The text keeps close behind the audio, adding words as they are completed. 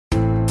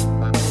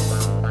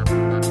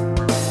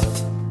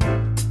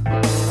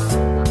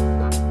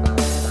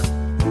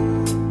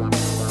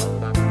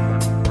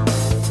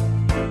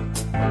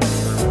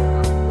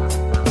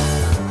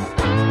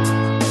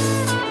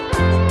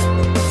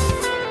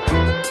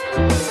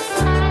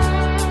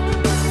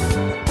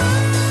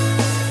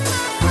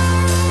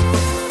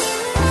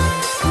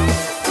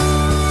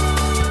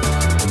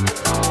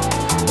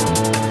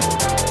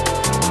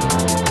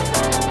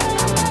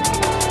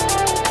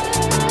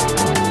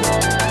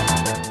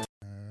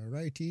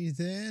Alrighty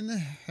then.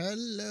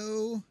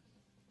 Hello,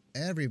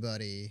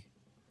 everybody.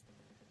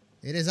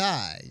 It is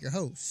I, your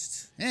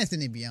host,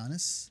 Anthony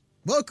Bionis.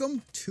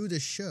 Welcome to the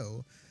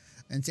show.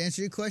 And to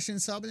answer your question,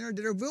 Salvador,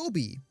 there will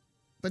be,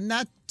 but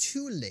not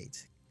too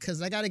late,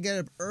 because I got to get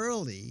up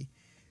early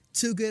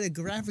to get a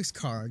graphics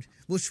card,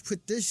 which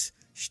put this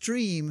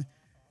stream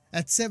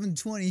at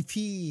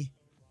 720p,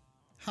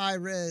 high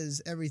res,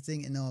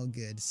 everything, and all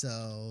good.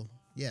 So,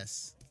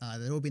 yes,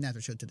 there will be an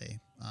after show today,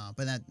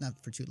 but not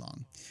for too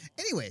long.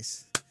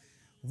 Anyways,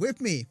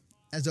 with me,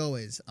 as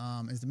always,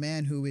 is the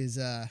man who is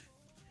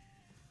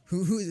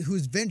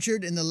who's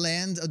ventured in the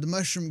land of the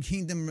Mushroom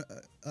Kingdom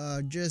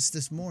just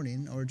this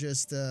morning, or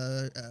just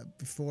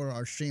before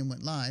our stream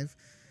went live.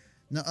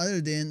 None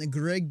other than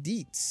Greg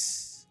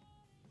Dietz.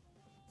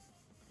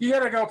 You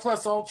gotta go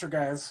plus ultra,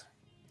 guys.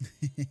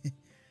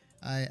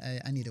 I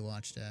need to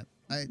watch that.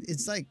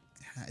 It's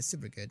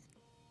super good.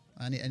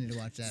 I need to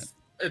watch that.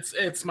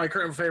 It's my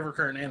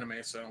favorite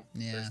anime, so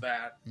Yeah. there's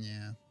that.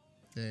 Yeah,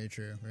 very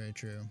true, very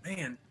true.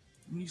 Man,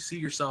 when you see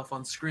yourself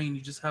on screen, you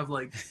just have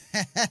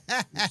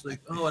it's like,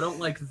 oh, I don't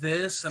like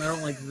this, and I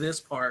don't like this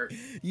part.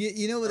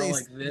 You know what I they don't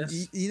like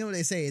this. You know what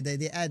they say?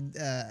 They add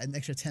an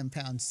extra 10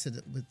 pounds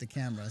with the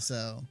camera.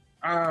 So.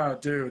 Oh,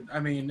 dude. I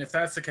mean, if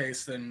that's the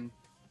case, then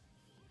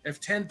if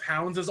 10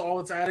 pounds is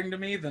all it's adding to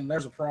me, then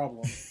there's a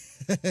problem.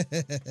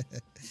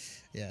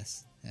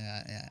 Yes.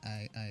 Yeah,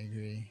 I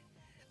agree.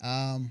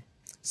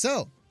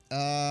 So,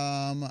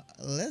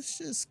 let's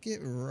just get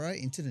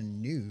right into the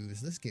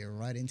news. Let's get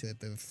right into it.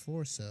 But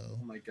before so.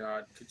 Oh my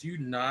god. Could you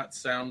not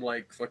sound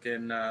like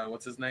fucking,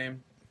 what's his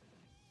name?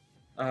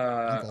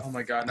 Oh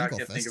my god, now I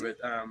can't think of it.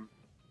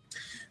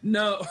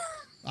 No.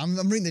 I'm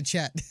reading the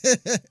chat.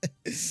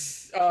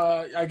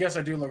 I guess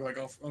I do look like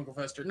Uncle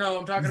Fester. No,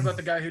 I'm talking about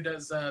the guy who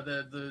does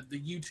the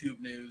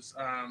YouTube news.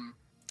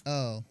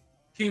 Oh.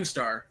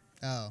 Keemstar.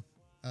 Oh.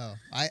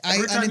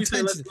 Every time you say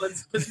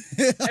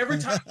every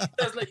time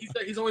he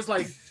does, he's always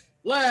like,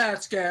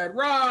 "Let's get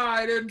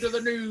right into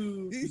the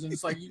news," and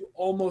it's like you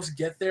almost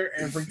get there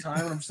every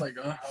time. And I'm just like,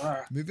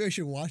 Maybe I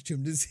should watch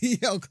him to see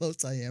how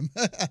close I am.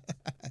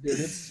 Dude,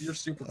 you're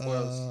super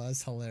close. Oh,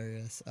 that's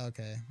hilarious.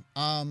 Okay.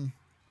 All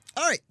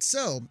right.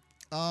 So,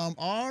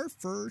 our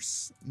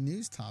first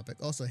news topic.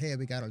 Also, hey,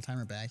 we got our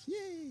timer back.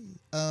 Yay.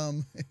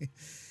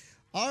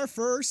 Our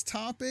first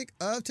topic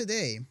of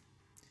today,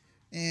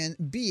 and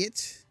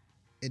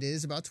it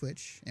is about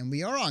Twitch, and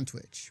we are on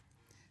Twitch.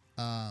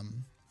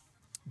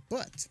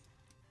 But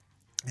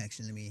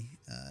actually, let me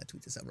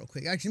tweet this out real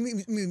quick.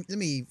 Actually, let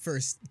me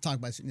first talk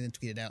about it and then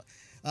tweet it out.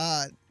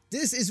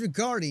 This is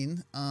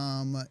regarding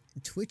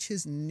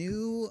Twitch's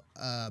new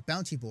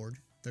bounty board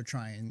they're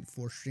trying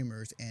for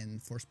streamers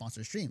and for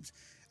sponsored streams.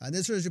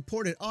 This was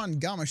reported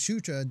on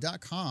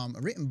Gamasutra.com,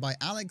 written by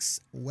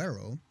Alex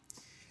Wero.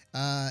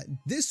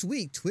 This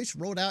week, Twitch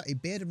rolled out a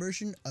beta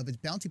version of its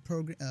bounty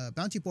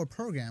board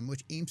program,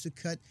 which aims to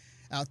cut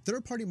out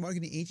third-party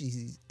marketing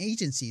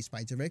agencies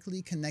by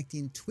directly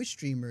connecting Twitch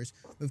streamers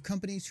with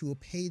companies who will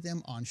pay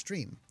them on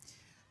stream.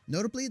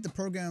 Notably, the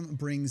program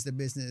brings the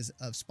business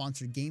of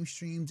sponsored game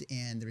streams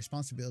and the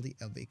responsibility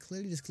of a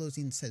clearly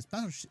disclosing set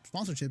of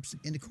sponsorships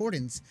in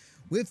accordance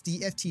with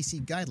the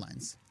FTC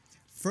guidelines.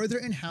 Further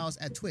in-house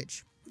at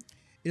Twitch,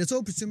 it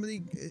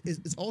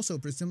is also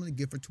presumably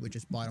good for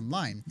Twitch's bottom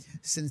line,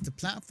 since the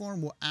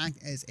platform will act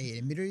as an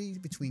intermediary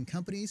between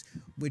companies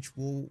which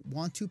will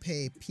want to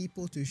pay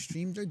people to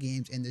stream their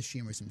games and the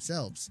streamers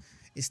themselves.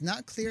 It's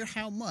not clear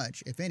how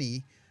much, if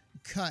any,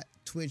 cut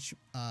Twitch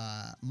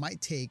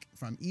might take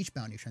from each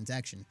bounty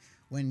transaction.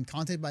 When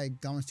contacted by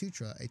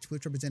Gamasutra, a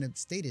Twitch representative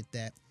stated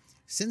that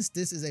since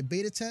this is a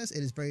beta test,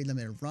 it is very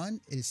limited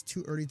run. It is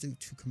too early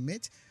to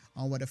commit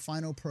on what a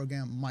final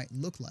program might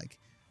look like.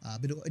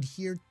 But it will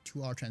adhere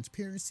to our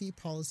transparency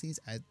policies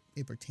as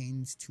it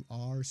pertains to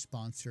our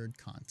sponsored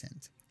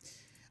content.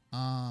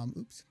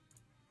 Oops.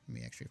 Let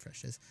me actually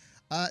refresh this.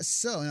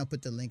 And I'll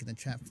put the link in the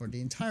chat for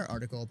the entire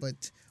article.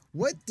 But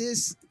what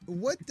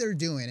they're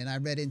doing, and I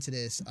read into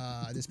this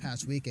this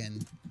past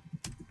weekend.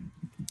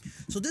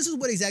 So this is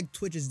what exact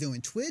Twitch is doing.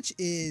 Twitch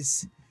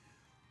is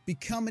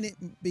becoming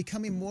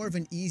more of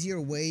an easier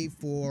way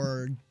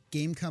for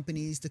game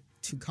companies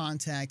to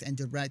contact and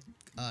direct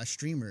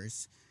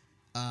streamers.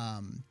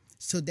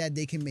 So that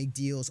they can make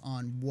deals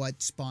on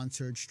what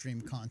sponsored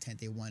stream content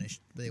they want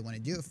to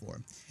do it for.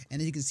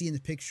 And as you can see in the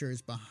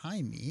pictures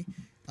behind me,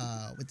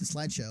 with the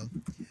slideshow,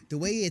 the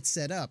way it's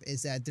set up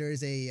is that there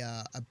is a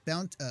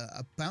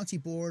bounty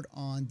board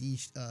on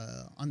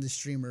the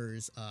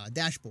streamer's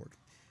dashboard.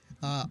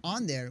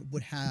 On there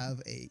would have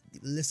a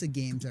list of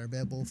games that are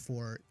available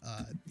for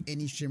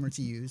any streamer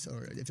to use,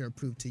 or if they're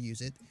approved to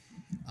use it,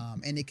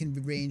 and it can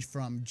range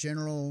from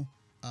general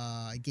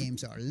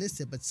games that are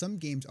listed, but some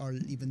games are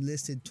even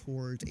listed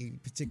towards a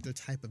particular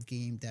type of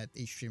game that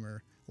a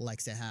streamer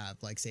likes to have.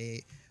 Like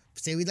say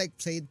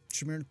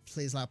streamer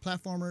plays a lot of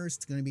platformers,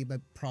 it's going to be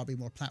probably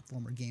more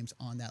platformer games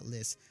on that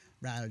list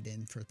rather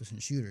than first-person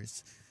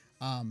shooters.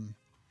 And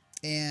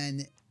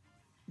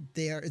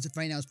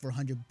right now it's for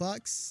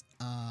 $100.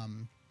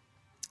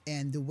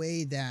 And the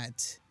way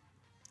that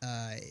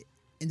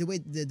and the way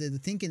the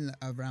thinking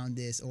around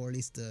this, or at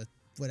least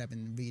what I've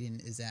been reading,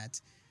 is that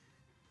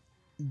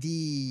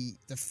the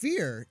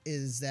fear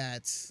is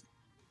that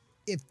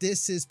if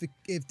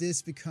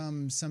this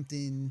becomes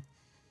something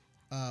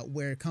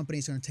where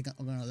companies are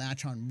going to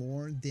latch on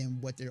more than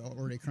what they're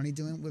already currently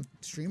doing with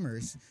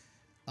streamers,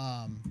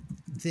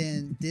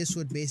 then this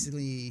would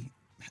basically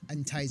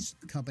entice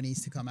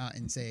companies to come out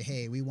and say,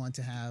 hey, we want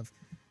to have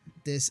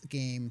this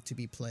game to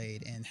be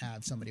played and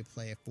have somebody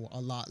play it for a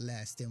lot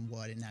less than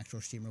what an actual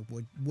streamer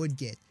would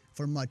get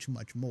for much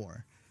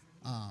more.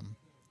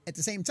 At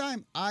the same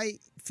time, I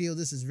feel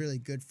this is really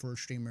good for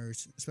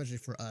streamers, especially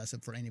for us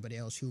and for anybody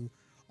else who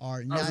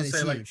are not as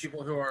huge. Like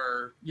people who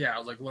are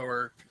like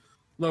lower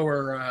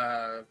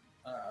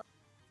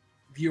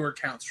viewer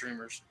count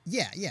streamers.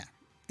 Yeah,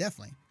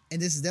 definitely.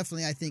 And this is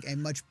definitely, I think, a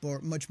much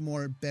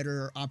more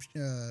better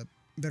option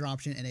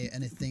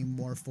and a thing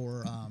more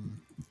for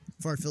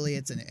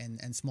affiliates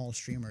and small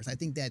streamers. I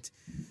think that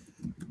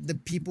the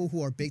people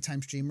who are big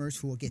time streamers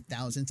who will get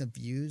thousands of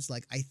views,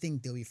 like, I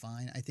think they'll be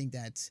fine. I think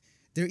that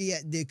there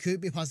could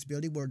be a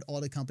possibility where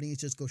all the companies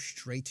just go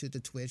straight to the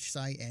Twitch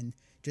site and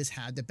just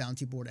have the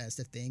bounty board as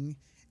the thing,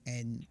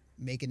 and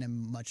making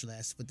them much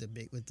less with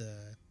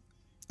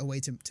a way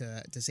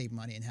to save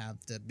money and have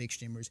the big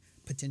streamers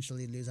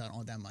potentially lose out on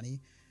all that money.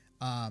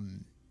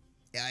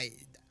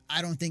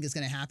 I don't think it's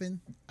gonna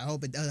happen. I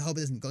hope it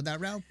doesn't go that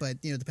route, but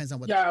it depends on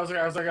what. Yeah, I was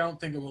like, I don't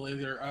think it will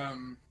either.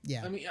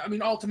 Yeah. I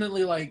mean,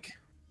 ultimately, like,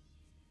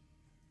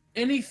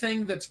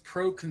 anything that's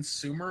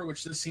pro-consumer,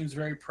 which this seems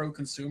very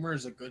pro-consumer,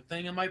 is a good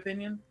thing in my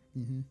opinion.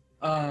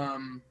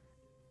 Mm-hmm.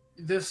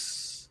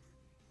 This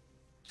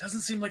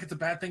doesn't seem like it's a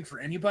bad thing for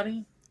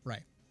anybody.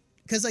 Right.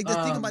 Because, like, the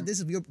thing about this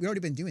is we already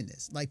been doing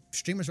this. Like,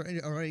 streamers are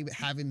already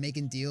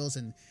making deals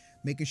and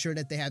making sure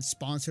that they have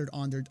sponsored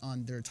on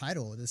their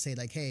title to say,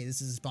 like, hey,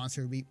 this is a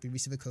sponsor. We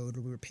receive a code,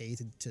 or we were paid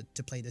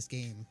to play this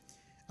game.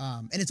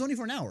 And it's only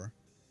for an hour.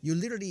 You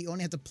literally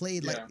only have to play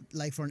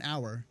like for an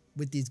hour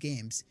with these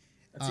games.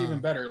 That's even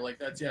better. Like,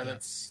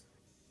 that's.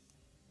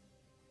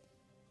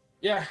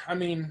 Yeah, I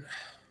mean,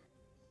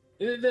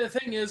 the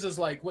thing is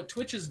like what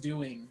Twitch is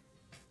doing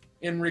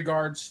in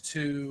regards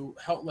to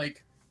help.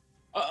 Like,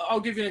 I'll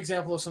give you an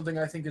example of something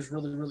I think is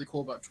really, really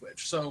cool about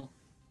Twitch. So,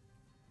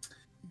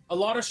 a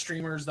lot of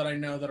streamers that I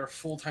know that are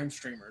full-time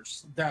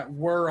streamers that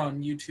were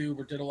on YouTube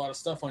or did a lot of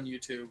stuff on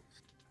YouTube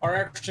are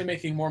actually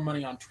making more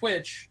money on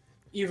Twitch,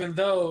 even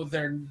though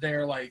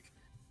their like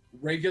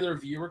regular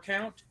viewer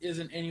count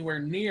isn't anywhere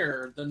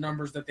near the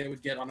numbers that they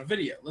would get on a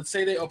video. Let's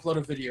say they upload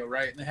a video,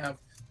 right, and they have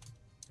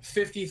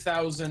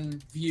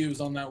 50,000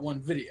 views on that one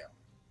video,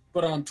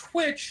 but on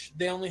Twitch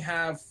they only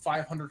have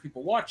 500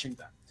 people watching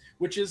them,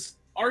 which is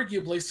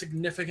arguably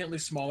significantly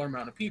smaller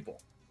amount of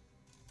people.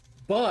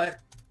 But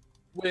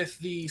with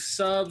the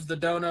subs, the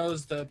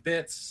donos, the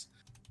bits,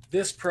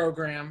 this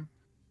program,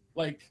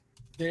 like,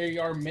 they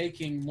are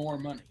making more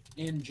money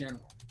in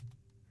general.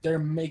 They're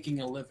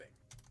making a living.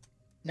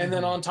 Mm-hmm. And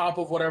then on top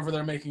of whatever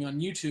they're making on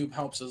YouTube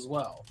helps as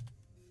well.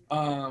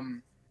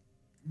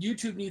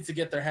 YouTube needs to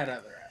get their head out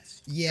of their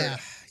ass. Yeah.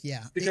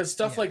 Because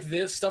stuff like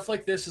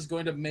this is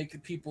going to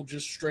make people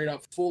just straight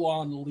up full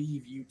on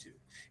leave YouTube.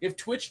 If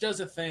Twitch does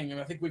a thing, and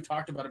I think we've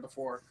talked about it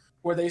before,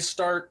 where they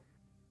start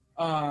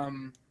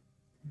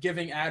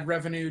giving ad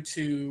revenue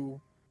to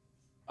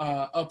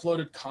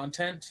uploaded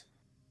content,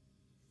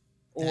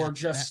 or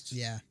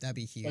that'd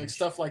be huge. Like,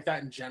 stuff like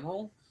that in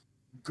general.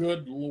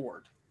 Good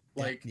Lord.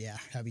 Like,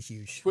 that'd be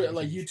huge.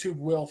 YouTube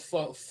will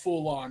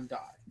full on die.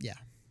 Yeah.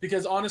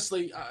 Because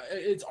honestly,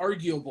 it's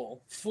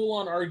full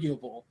on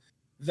arguable,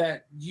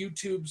 that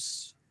YouTube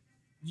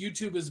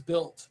is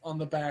built on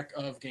the back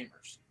of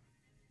gamers.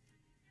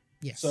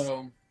 Yes.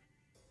 So,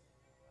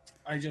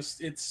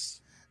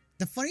 it's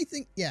the funny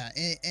thing,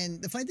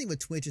 and the funny thing with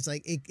Twitch is,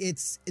 like,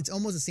 it's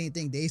almost the same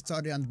thing. They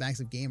started on the backs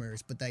of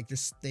gamers, but, like,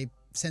 they've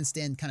since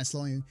then kind of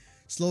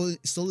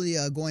slowly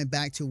going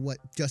back to what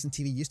Justin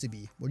TV used to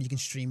be, where you can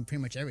stream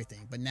pretty much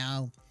everything. But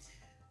now,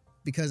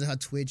 because of how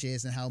Twitch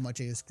is and how much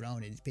it has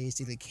grown, it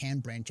basically can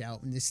branch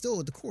out, and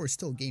the core is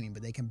still gaming,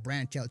 but they can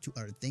branch out to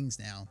other things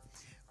now.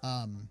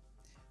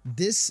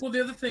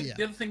 The other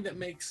thing that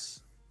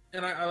makes,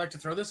 and I like to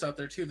throw this out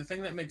there too, the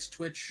thing that makes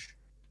Twitch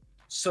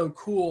so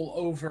cool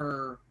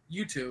over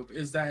YouTube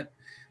is that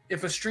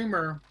if a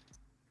streamer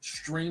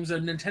streams a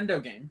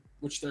Nintendo game,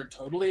 which they're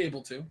totally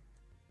able to,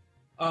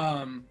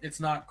 it's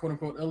not quote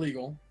unquote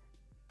illegal.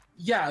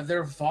 Yeah,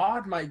 their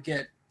VOD might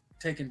get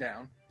taken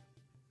down.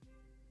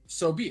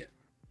 So be it.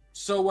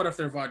 So what if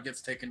their VOD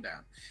gets taken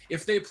down?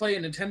 If they play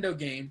a Nintendo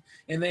game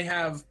and they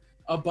have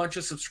a bunch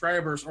of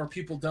subscribers or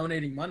people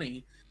donating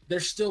money, they're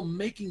still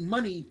making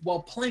money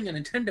while playing a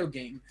Nintendo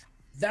game.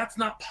 That's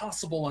not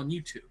possible on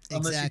YouTube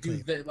unless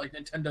you do like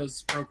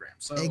Nintendo's program.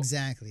 So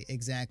exactly.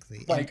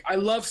 Like, I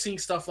love seeing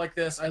stuff like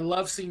this. I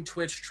love seeing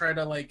Twitch try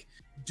to, like,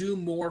 do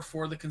more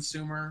for the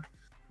consumer.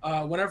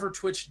 Whenever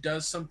Twitch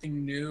does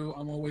something new,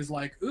 I'm always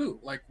like, ooh,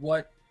 like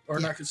what? Or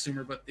not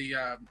consumer, but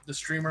the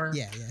streamer.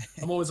 Yeah.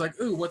 I'm always like,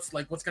 ooh, what's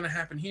going to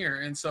happen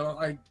here? And so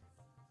I'm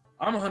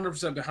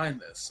 100%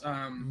 behind this.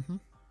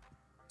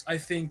 I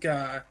think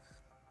I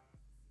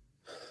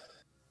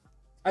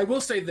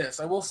will say this.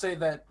 I will say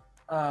that.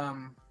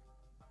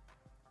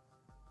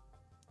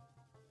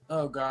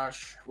 Oh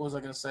gosh, what was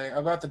I gonna say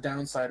about the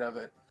downside of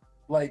it?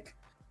 Like,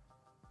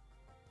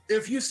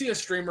 if you see a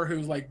streamer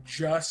who's like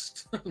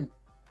just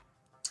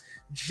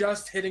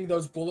just hitting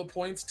those bullet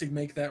points to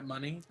make that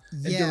money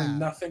and doing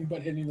nothing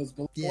but hitting those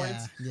bullet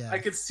points, I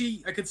could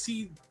see,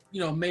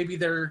 maybe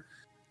their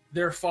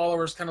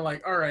followers kind of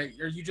like, all right,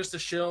 are you just a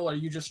shill? Are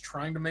you just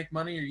trying to make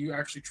money? Or are you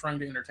actually trying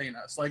to entertain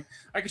us? Like,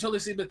 I could totally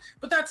see, but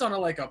that's on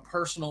a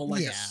personal,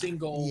 a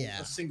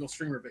single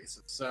streamer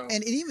basis. So,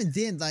 and even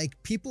then,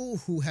 like, people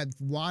who have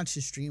watched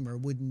a streamer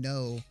would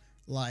know,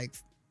 like,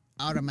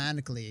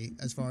 automatically,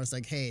 as far as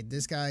like, hey,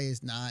 this guy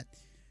is not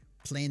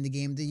playing the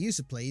game they used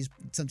to play. He's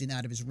something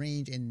out of his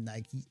range, and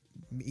like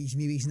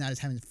maybe he's not as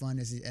having fun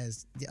as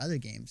the other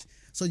games.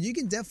 So you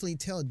can definitely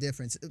tell a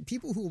difference.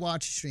 People who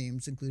watch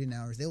streams, including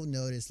ours, they'll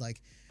notice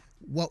like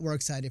what we're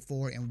excited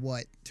for and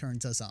what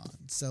turns us on.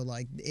 So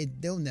like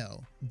they'll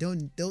know,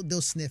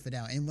 they'll sniff it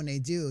out, and when they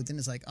do, then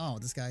it's like, oh,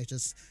 this guy's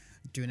just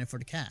doing it for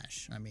the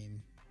cash. I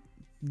mean,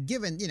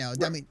 given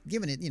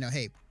it,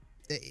 hey,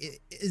 it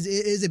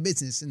is a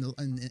business in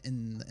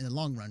the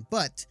long run,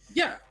 but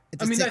yeah.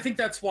 I mean, I think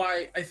that's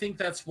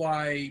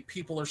why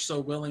people are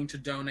so willing to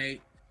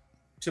donate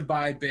to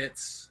buy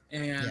bits.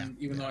 And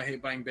even though I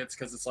hate buying bits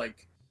because it's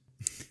like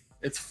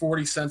it's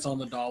 40 cents on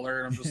the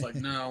dollar, and I'm just like,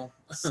 no.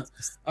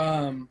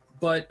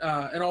 But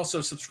and also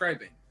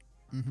subscribing.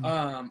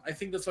 I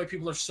think that's why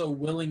people are so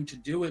willing to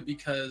do it,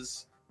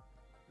 because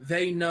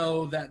they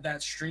know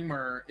that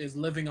streamer is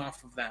living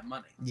off of that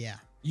money. Yeah.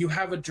 You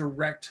have a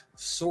direct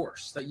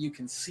source that you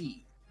can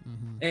see.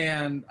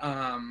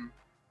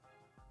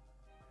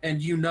 And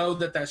you know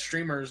that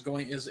streamer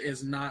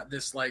is not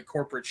this like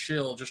corporate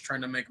shill just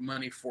trying to make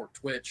money for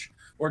Twitch,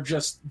 or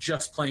just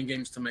playing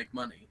games to make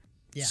money.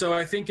 Yeah. So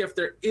I think if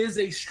there is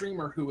a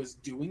streamer who is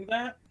doing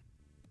that,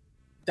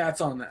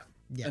 that's on them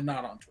and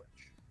not on Twitch.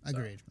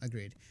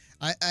 Agreed.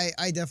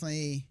 I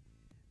definitely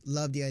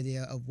love the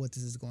idea of what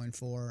this is going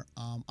for.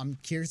 I'm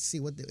curious to see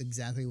what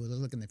exactly will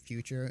look like in the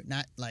future.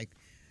 Not like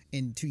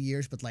in 2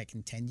 years, but like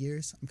in 10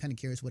 years. I'm kind of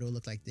curious what it will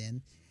look like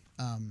then.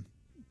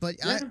 But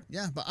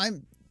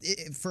I'm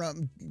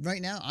from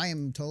right now, I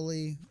am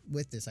totally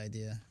with this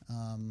idea.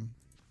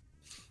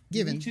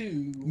 Given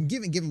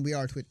we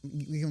are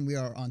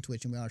on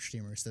Twitch and we are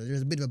streamers, so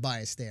there's a bit of a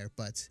bias there.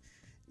 But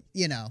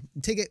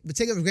take it with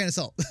a grain of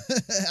salt.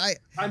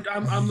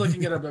 I'm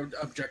looking at it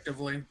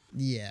objectively.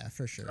 Yeah,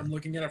 for sure. I'm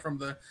looking at it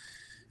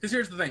because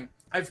here's the thing.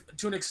 I've,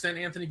 to an extent,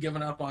 Anthony,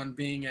 given up on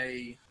being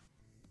a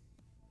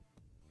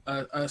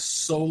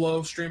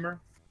solo streamer.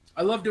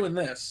 I love doing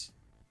this,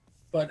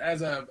 but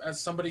as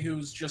somebody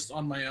who's just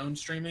on my own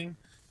streaming,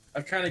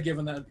 I've kind of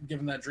given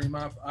that dream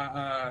up.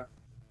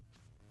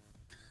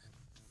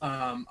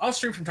 I'll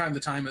stream from time to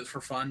time. It's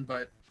for fun,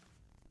 but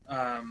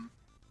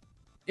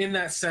in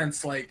that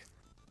sense, like,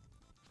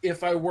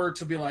 if I were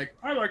to be like,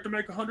 I'd like to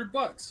make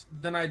 $100,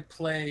 then I'd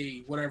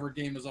play whatever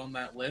game is on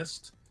that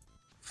list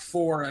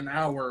for an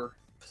hour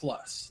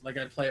plus. Like,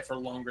 I'd play it for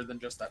longer than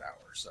just that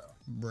hour. So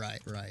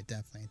right,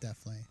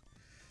 definitely.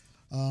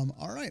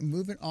 All right,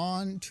 moving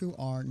on to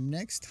our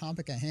next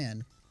topic at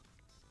hand,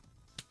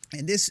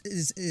 and this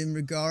is in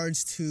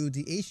regards to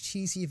the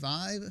HTC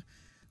Vive,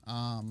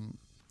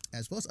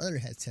 as well as other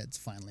headsets.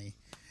 Finally,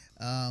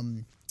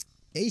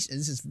 this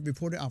is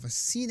reported off of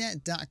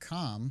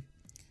CNET.com.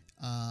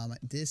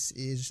 This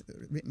is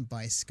written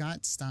by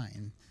Scott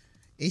Stein.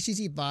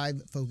 HTC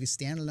Vive focused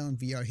standalone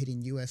VR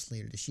hitting US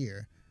later this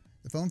year.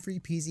 The phone-free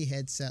PZ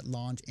headset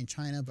launched in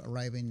China but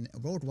arriving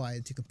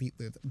worldwide to compete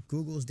with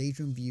Google's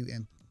Daydream View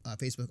and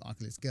Facebook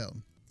Oculus Go.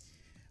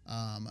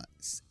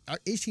 Our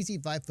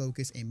HTC Vive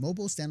Focus, a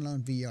mobile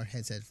standalone VR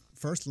headset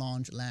first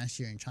launched last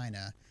year in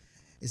China,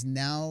 is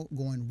now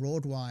going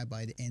worldwide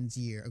by the end of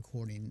the year,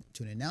 according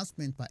to an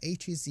announcement by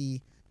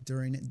HTC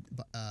during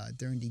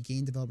the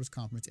Game Developers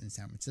Conference in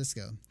San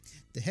Francisco.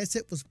 The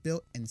headset was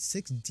built in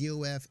 6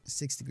 DOF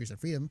 6 degrees of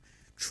freedom,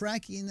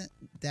 tracking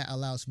that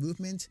allows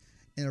movement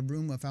in a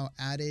room without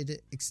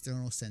added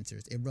external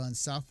sensors. It runs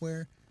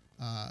software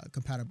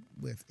compatible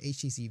with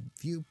HTC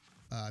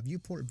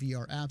Viewport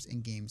VR apps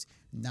and games,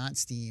 not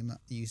Steam,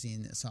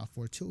 using a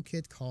software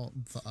toolkit called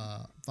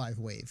Vive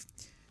Wave.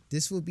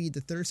 This will be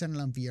the third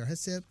standalone VR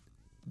headset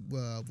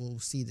we'll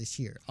see this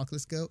year.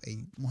 Oculus Go,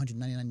 a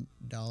 $199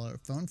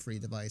 phone-free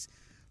device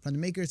from the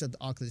makers of the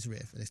Oculus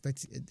Rift, is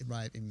expected to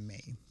arrive in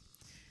May.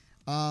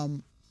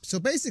 So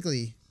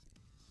basically,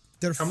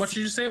 how much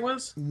did you say it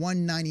was?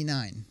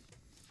 $199.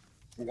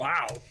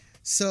 Wow.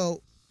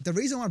 So the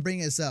reason I want to bring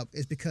this up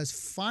is because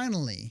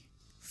finally,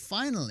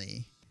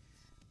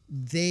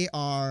 they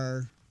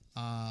are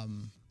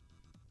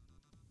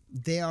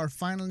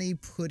finally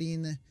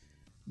putting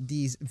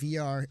these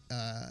VR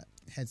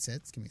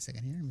headsets. Give me a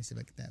second here. Let me see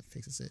if that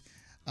fixes it.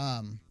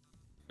 Oh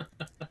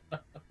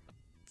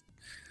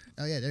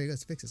yeah, there you go. It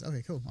fixes.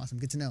 Okay, cool, awesome,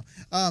 good to know.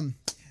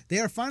 They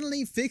are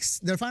finally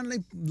fixed. They're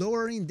finally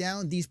lowering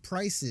down these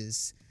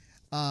prices.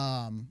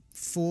 For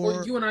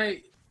well, you and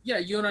I yeah,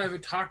 you and I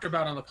have talked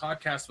about on the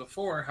podcast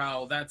before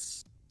how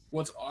that's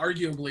what's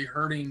arguably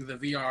hurting the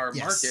VR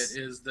Yes. market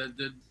is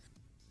the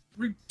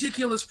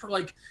ridiculous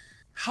like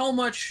how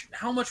much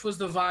was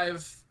the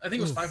Vive? I think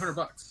it was Oof.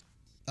 $500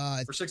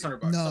 Uh, or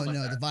 $600. no, something no,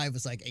 like the that. Vive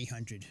was like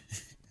 800.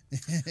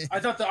 I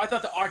thought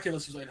the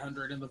Oculus was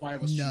 800 and the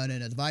Vive was No,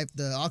 the Vive,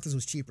 the Oculus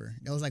was cheaper.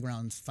 It was like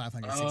around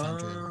 500,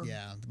 600. Oh.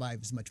 Yeah, the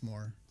Vive is much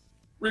more.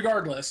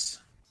 Regardless,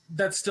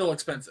 that's still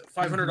expensive.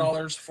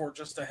 $500 for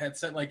just a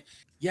headset. Like,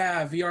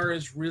 yeah, VR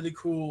is really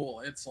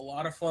cool. It's a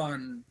lot of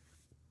fun,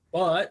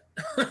 but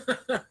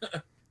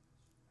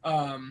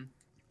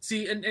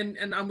see,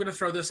 and I'm gonna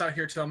throw this out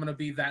here too. I'm gonna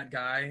be that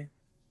guy.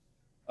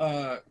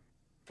 Pardon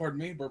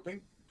me,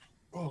 burping.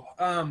 Oh,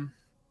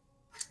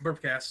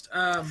 burpcast.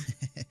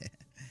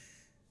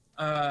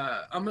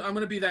 I'm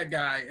gonna be that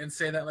guy and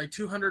say that like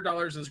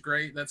 $200 is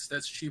great.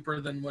 That's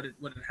cheaper than what it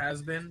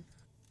has been,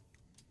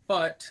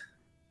 but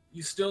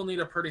you still need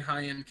a pretty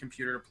high-end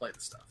computer to play the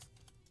stuff.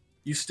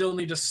 You still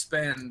need to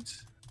spend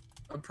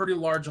a pretty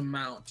large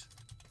amount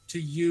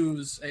to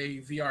use a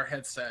VR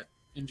headset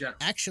in general.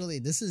 Actually,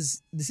 this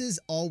is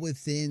all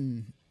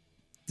within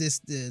this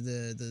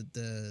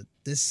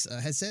this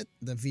headset,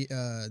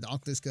 the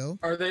Oculus Go.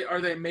 Are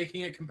they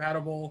making it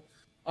compatible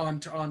on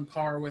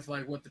par with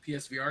like what the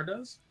PSVR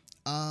does?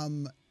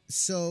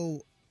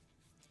 So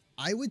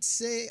I would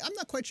say I'm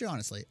not quite sure,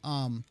 honestly.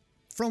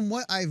 From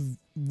what I've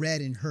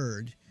read and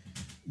heard,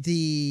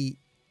 the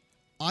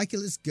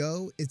Oculus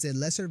Go is a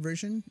lesser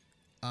version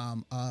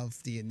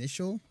of the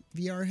initial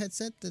VR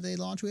headset that they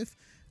launched with,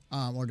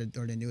 or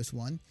the newest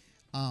one.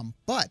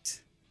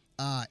 But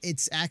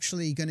it's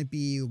actually going to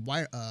be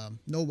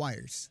no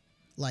wires.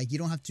 Like you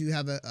don't have to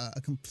have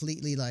a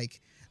completely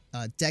like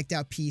decked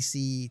out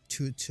PC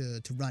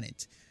to run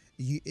it.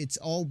 It's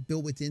all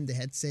built within the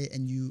headset,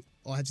 and you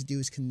all have to do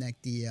is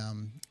connect the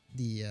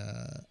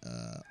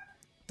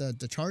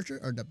charger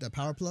or the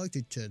power plug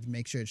to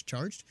make sure it's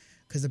charged,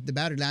 because the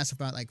battery lasts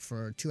about like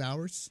for 2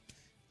 hours.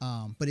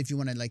 But if you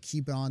want to like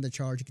keep it on the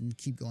charge, you can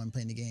keep going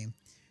playing the game,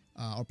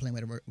 or playing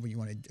whatever you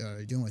want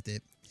to do with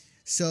it.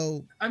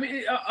 So I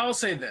mean, I'll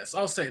say this.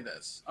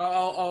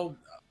 I'll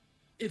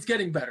it's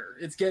getting better.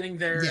 It's getting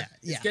there. Yeah.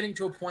 It's getting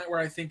to a point where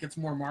I think it's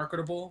more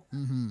marketable.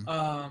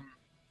 mhm.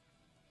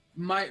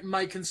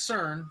 My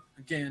concern,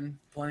 again,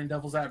 playing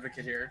devil's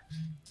advocate here,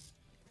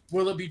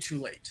 will it be too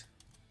late?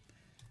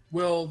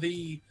 Will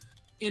the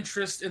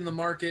interest in the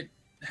market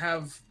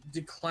have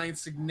declined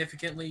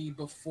significantly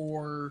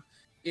before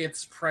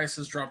its price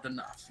has dropped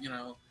enough? You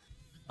know,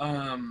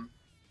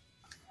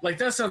 like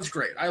that sounds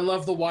great. I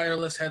love the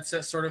wireless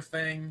headset sort of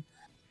thing.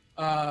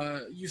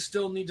 You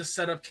still need to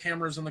set up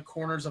cameras in the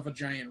corners of a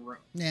giant room.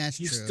 Yeah, it's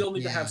You true. still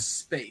need to Yeah. have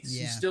space.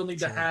 You Yeah, still need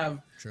to true.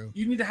 have. True.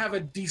 You need to have a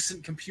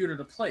decent computer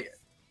to play it.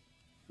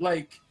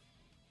 Like,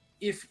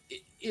 if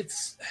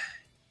it's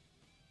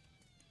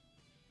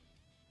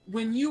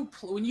when you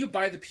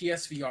buy the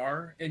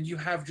PSVR and you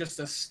have just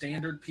a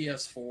standard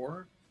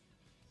PS4,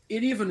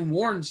 it even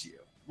warns you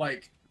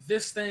like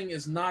this thing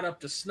is not up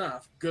to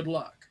snuff. Good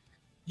luck.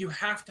 You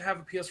have to have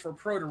a PS4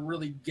 Pro to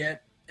really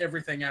get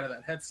everything out of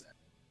that headset,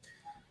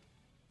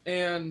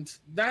 and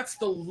that's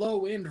the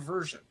low end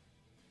version.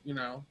 You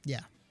know.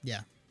 Yeah.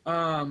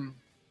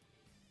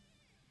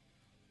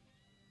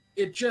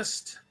 It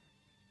just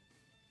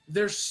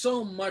there's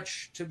so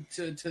much to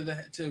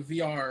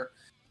VR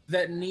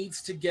that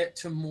needs to get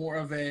to more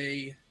of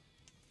a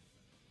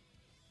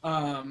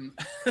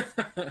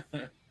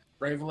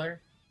Bravelair.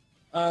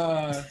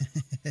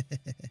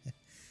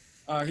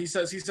 He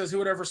says who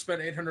would ever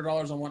spend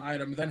 $800 on one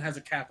item then has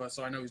a kappa,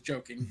 so I know he's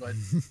joking, but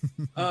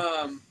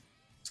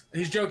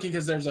he's joking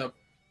because there's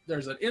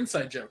an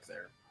inside joke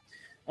there.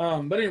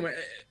 But anyway,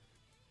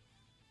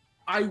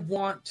 I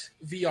want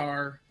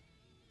VR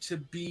to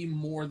be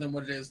more than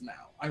what it is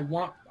now. I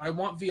want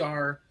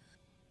VR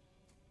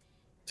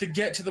to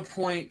get to the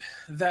point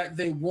that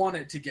they want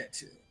it to get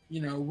to,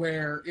 you know,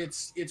 where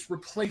it's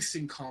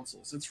replacing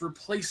consoles, it's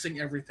replacing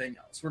everything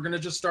else. We're gonna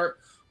just start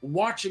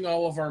watching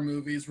all of our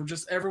movies.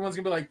 Everyone's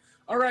gonna be like,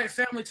 all right,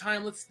 family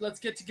time, let's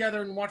get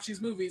together and watch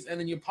these movies. And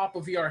then you pop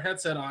a VR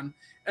headset on,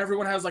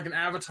 everyone has like an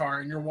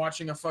avatar, and you're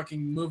watching a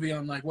fucking movie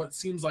on like what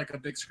seems like a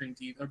big screen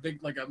TV, a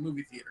big like a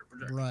movie theater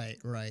projector. Right.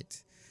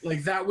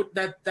 Like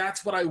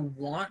that's what I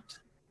want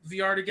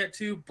VR to get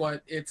to,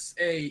 but it's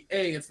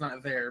it's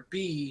not there.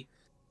 B,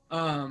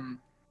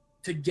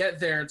 to get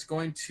there, it's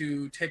going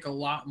to take a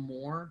lot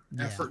more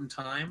effort and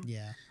time.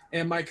 Yeah.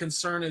 And my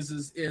concern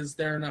is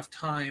there enough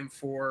time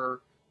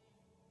for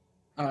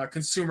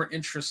consumer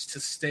interest to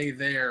stay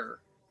there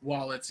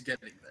while it's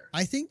getting there?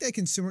 I think that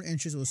consumer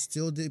interest will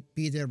still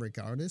be there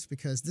regardless,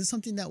 because this is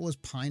something that was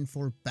pined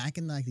for back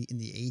in like in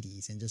the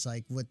 80s, and just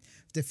like what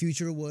the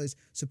future was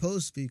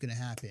supposed to be going to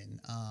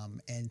happen,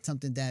 and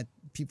something that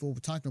people were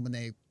talking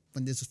about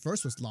when this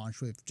first was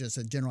launched, with just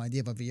a general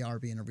idea of a VR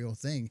being a real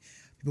thing.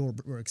 People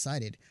were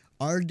excited.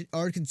 Are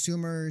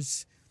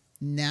consumers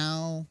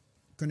now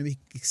going to be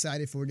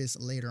excited for this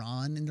later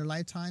on in their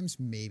lifetimes?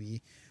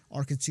 Maybe.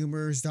 Are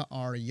consumers that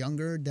are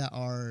younger, that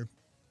are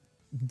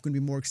going to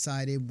be more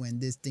excited when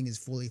this thing is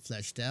fully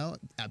fleshed out?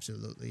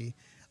 Absolutely.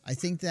 I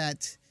think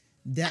that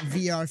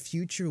VR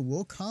future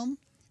will come,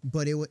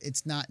 but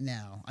it's not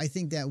now. I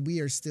think that we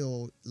are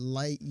still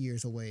light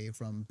years away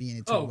from being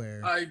able to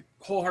where. I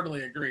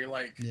wholeheartedly agree.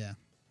 Like, yeah,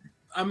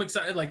 I'm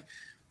excited. Like,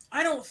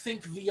 I don't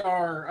think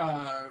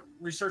VR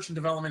research and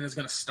development is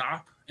going to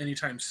stop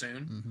anytime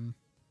soon.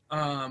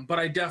 But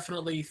I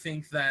definitely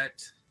think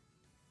that,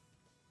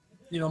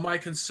 my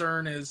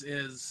concern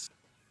is,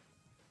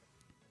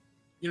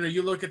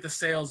 you look at the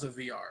sales of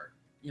VR,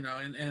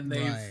 and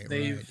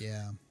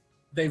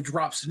they've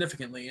dropped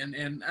significantly,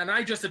 and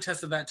I just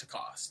attested that to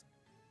cost.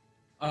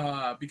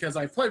 Because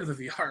I've played with a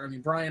VR. I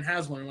mean, Brian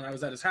has one when I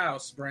was at his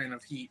house. Brian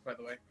of Heat, by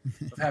the way,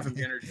 of having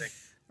the energy.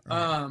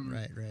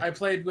 right. I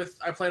played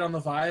on the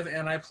Vive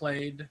and I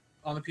played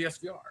on the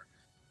PSVR,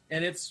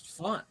 and it's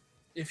fun.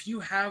 If you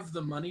have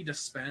the money to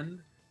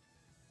spend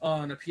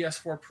on a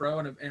PS4 Pro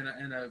and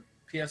a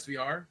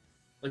PSVR,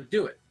 like,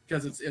 do it,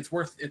 because it's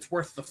worth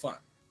the fun.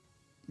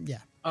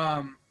 Yeah.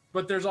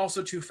 But there's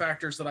also two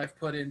factors that I've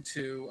put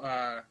into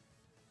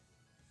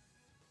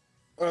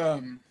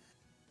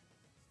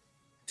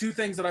two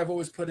things that I've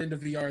always put into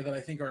VR that I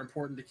think are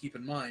important to keep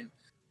in mind.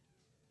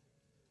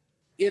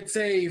 It's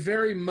a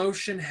very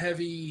motion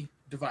heavy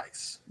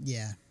device.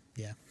 Yeah.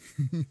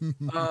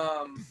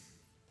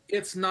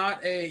 It's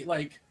not a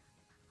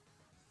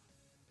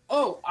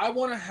I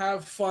want to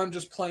have fun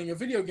just playing a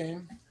video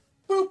game.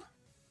 Boop.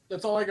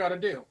 That's all I got to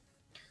do.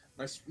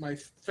 My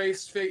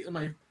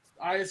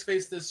eyes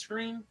face this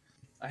screen.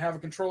 I have a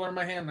controller in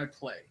my hand and I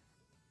play.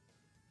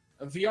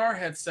 A VR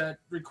headset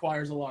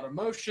requires a lot of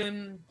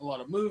motion, a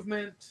lot of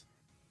movement.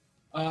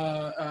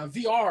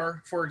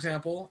 VR, for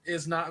example,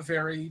 is not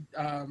very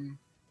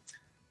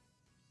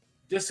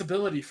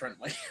disability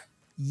friendly.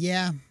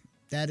 Yeah,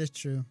 that is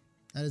true.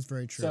 That is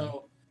very true.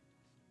 So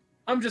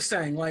I'm just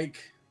saying,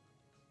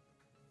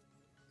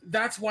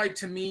 that's why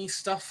to me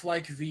stuff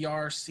like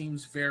VR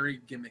seems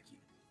very gimmicky.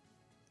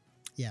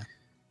 Yeah.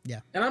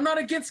 And I'm not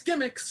against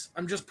gimmicks.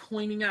 I'm just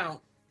pointing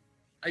out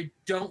I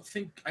don't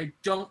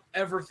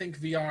ever think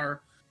VR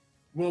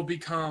will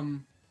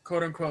become,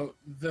 quote unquote,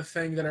 the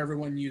thing that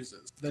everyone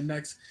uses.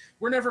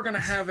 We're never going to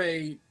have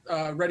a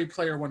Ready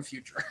Player One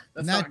future.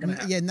 That's not going to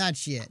happen. Yeah,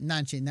 not yet,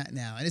 not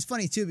now. And it's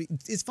funny too.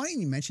 It's funny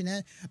you mention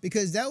that,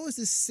 because that was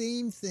the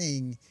same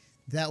thing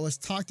that was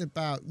talked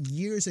about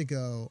years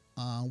ago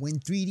when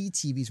 3D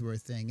TVs were a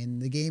thing in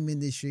the game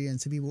industry,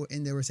 and some people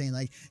in there were saying,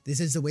 like,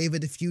 this is the wave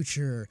of the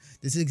future.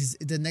 This is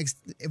the next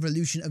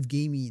evolution of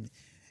gaming.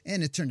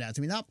 And it turned out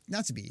to be not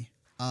to be.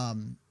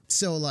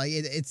 So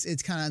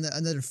it's kind of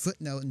another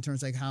footnote in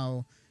terms of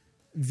how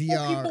VR.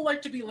 Well, people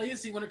like to be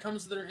lazy when it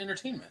comes to their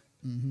entertainment.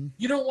 Mm-hmm.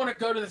 You don't want to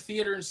go to the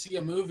theater and see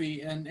a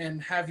movie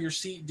and have your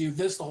seat do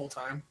this the whole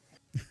time.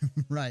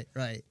 Right.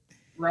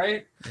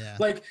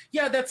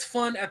 Yeah. That's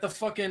fun at the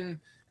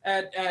fucking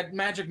at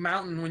Magic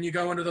Mountain when you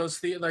go into those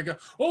theaters.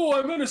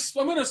 I'm in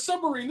a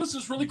submarine. This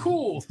is really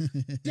cool.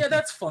 Yeah,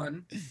 that's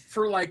fun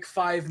for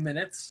 5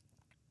 minutes.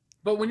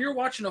 But when you're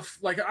watching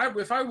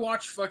if I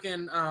watch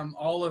fucking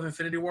all of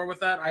Infinity War with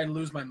that, I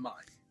lose my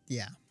mind.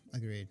 Yeah,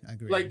 agreed.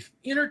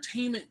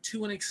 Entertainment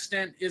to an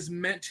extent is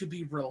meant to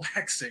be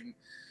relaxing.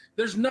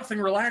 There's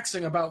nothing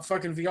relaxing about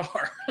fucking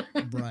VR.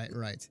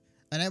 Right.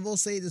 And I will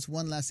say this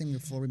one last thing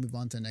before we move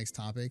on to the next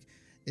topic,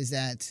 is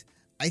that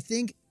I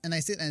think, and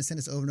I said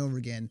this over and over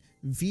again,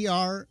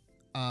 VR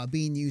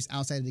being used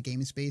outside of the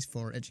gaming space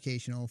for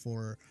educational,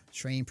 for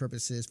training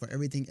purposes, for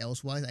everything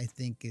else wise, I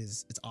think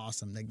it's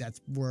awesome. That's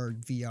where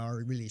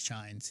VR really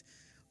shines.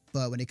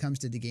 But when it comes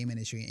to the game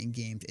industry and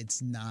games,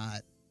 it's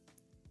not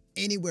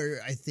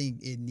anywhere I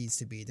think it needs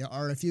to be. There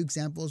are a few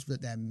examples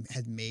that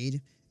had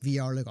made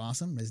VR look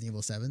awesome, Resident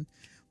Evil 7,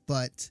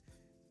 but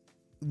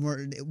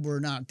we're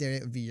not there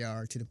at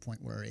VR to the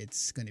point where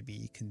it's going to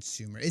be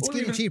consumer. It's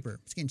getting cheaper.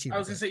 I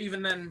was going to say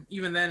even then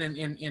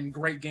in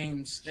great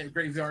games,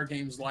 great VR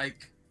games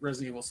like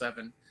Resident Evil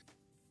 7,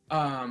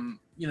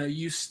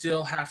 you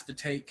still have to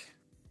take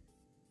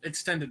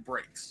extended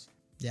breaks.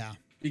 Yeah.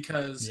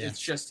 Because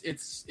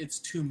it's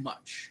too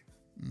much.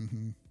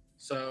 Mm-hmm.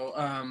 So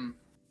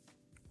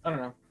I don't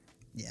know.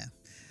 Yeah.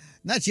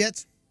 Not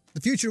yet.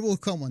 The future will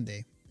come one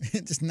day.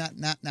 Just not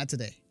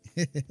today.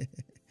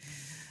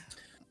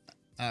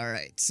 All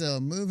right, so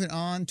moving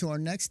on to our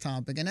next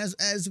topic, and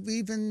as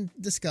we've been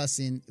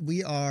discussing,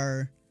 we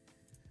are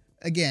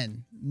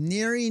again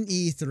nearing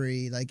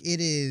E3. It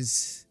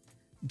is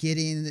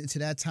getting to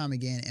that time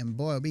again, and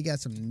boy, we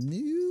got some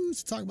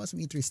news to talk about, some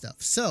E3 stuff.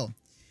 So,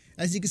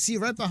 as you can see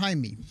right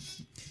behind me,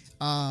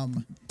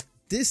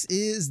 this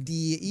is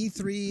the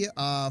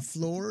E3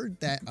 floor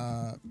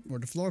or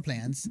the floor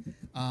plans.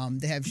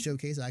 They have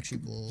showcased. Actually,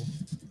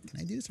 can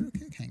I do this real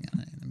quick? Hang on,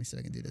 let me see if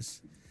I can do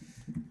this.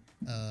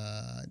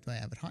 Do I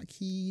have it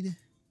hotkeyed?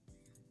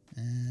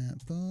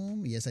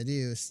 Boom. Yes, I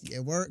do.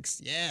 It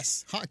works.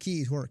 Yes,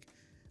 hotkeys work.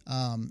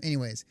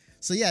 Anyways,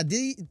 so yeah,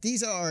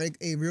 these are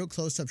a real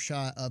close-up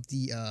shot of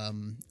the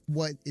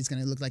what it's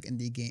going to look like in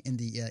the game, in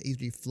the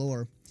E3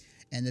 floor,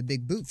 and the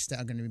big booths that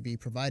are going to be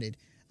provided.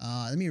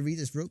 Let me read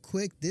this real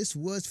quick. This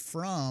was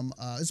from,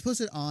 it's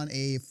posted on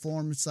a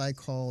forum site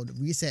called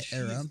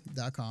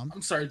resetera.com.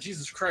 I'm sorry,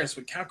 Jesus Christ,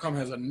 but Capcom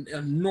has an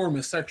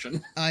enormous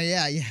section.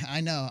 Yeah,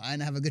 I know. I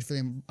have a good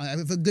feeling. I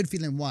have a good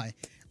feeling why.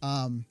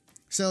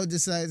 So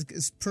this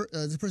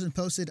person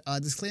posted a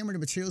disclaimer: the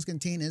materials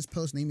contained in this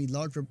post, namely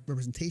large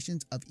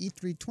representations of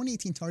E3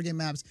 2018 target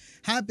maps,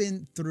 have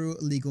been through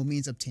legal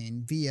means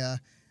obtained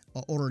via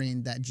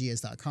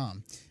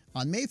ordering.gs.com.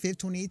 On May 5th,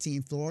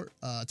 2018,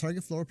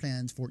 target floor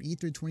plans for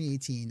E3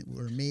 2018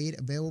 were made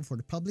available for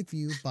the public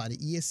view by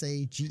the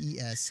ESA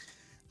GES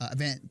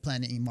event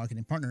planning and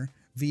marketing partner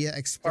via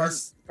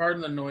Express.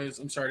 Pardon the noise.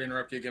 I'm sorry to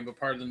interrupt you again, but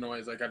pardon the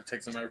noise. I got to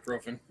take some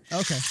ibuprofen.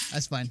 Okay,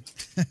 that's fine.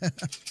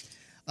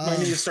 My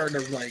knee is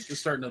starting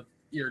to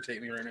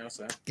irritate me right now.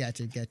 So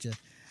Gotcha.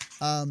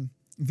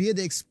 Via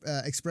the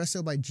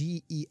Espresso by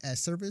GES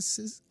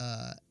services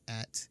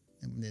at,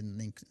 and then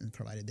link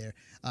provided there,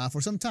 for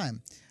some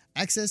time.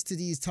 Access to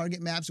these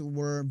target maps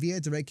were via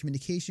direct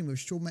communication with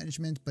store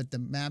management, but the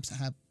maps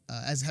have,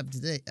 maps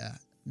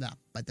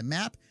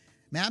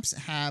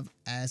have,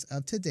 as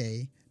of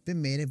today,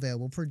 been made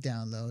available for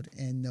download,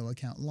 and no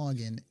account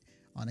login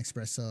on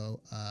Espresso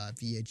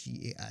via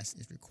GES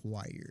is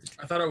required.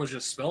 I thought it was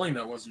just spelling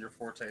that wasn't your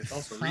forte. It's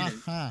also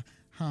reading.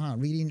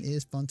 Reading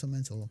is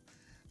fundamental.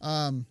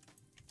 So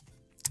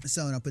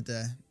I'll put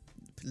the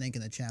link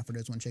in the chat for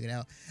those who want to check it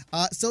out.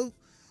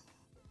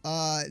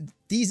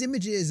 These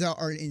images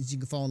are, as you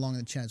can follow along in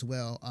the chat as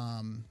well.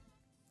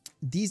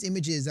 These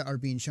images that are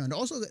being shown.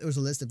 Also, there's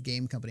a list of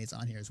game companies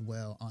on here as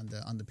well on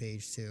the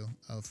page too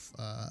of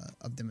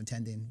them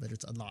attending, but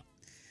it's a lot.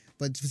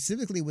 But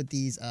specifically with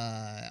these,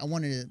 I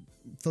wanted to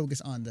focus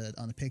on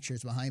the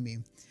pictures behind me.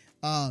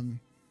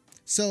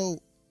 So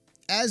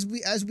as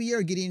we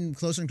are getting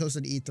closer and closer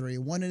to E3,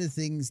 one of the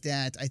things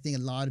that I think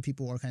a lot of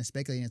people are kind of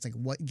speculating, it's like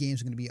what games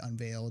are going to be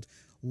unveiled,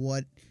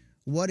 what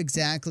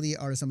exactly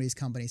are some of these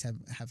companies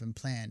have in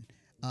plan.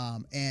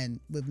 And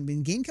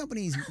when game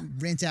companies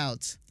rent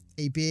out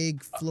a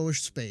big floor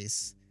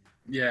space,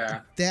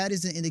 yeah, that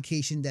is an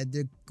indication that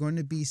there's going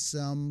to be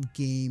some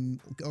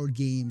games are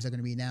going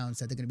to be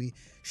announced that they're going to be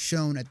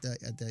shown at the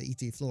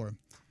E3 floor.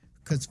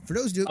 Because for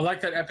those I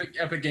like that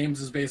Epic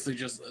Games is basically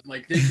just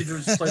like they could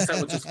just replace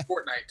that with just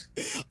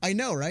Fortnite. I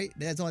know, right?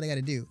 That's all they got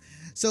to do.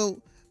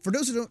 So for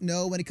those who don't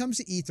know, when it comes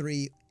to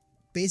E3,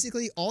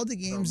 basically all the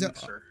games that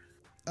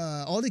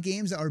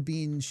are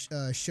being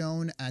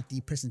shown at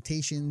the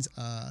presentations,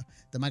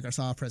 the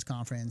Microsoft press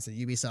conference,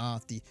 the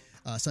Ubisoft, the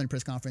Sony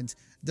press conference,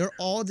 they're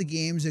all the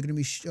games that are going to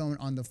be shown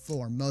on the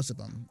floor, most of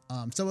them.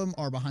 Some of them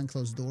are behind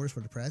closed doors for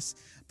the press,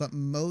 but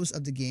most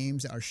of the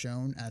games that are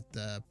shown at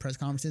the press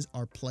conferences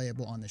are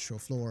playable on the show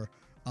floor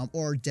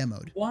or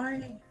demoed.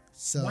 Why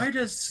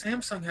does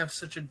Samsung have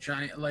such a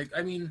giant,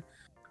 I mean,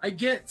 I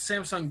get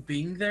Samsung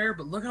being there,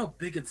 but look how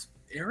big its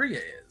area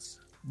is.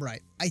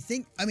 Right. I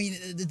mean,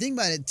 the thing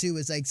about it too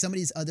is like some of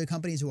these other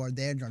companies who are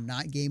there that are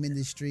not game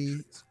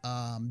industry,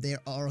 they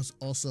are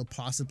also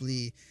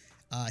possibly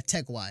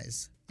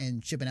tech-wise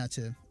and shipping out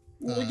to.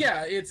 Well,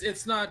 yeah,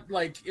 it's not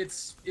like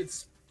it's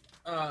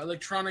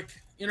electronic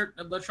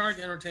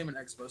entertainment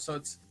expo, so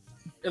it's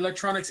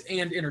electronics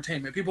and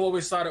entertainment. People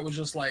always thought it was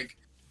just like,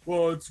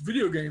 well, it's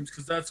video games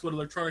because that's what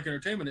electronic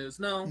entertainment is.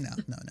 No.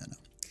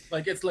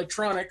 Like it's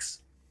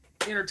electronics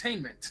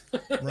entertainment.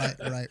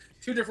 Right.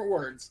 Two different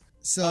words.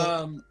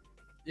 So,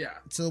 yeah.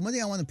 So one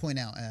thing I want to point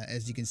out,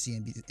 as you can see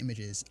in these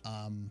images,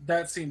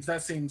 that seems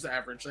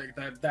average. Like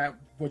that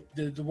what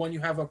the one you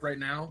have up right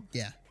now.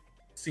 Yeah.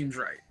 Seems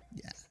right.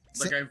 Yeah.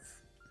 Like so,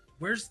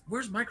 where's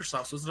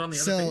Microsoft? Was it on the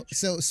other page?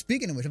 So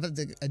speaking of which, I'm about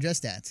to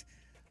address that.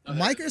 Okay.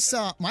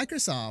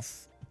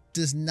 Microsoft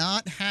does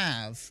not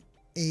have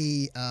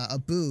a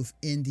booth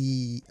in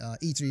the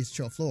E3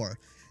 show floor.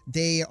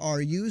 They are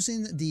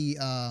using the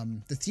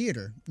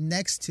theater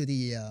next to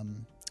the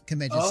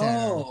convention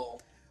center.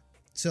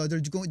 So they're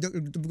going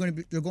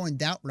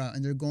that route,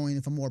 and they're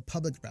going for more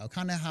public route,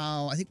 kind of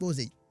how I think what was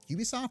it,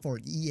 Ubisoft or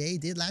EA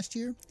did last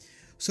year.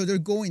 So they're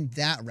going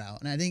that route,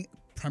 and I think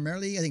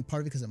primarily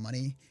part because of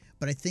money,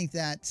 but I think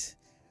that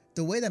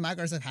the way that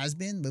Microsoft has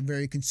been, but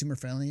very consumer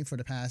friendly for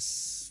the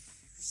last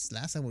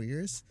several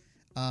years,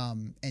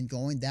 and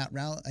going that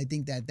route, I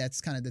think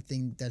that's kind of the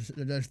thing that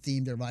the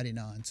theme they're riding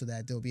on, so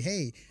that they'll be,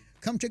 hey,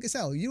 come check us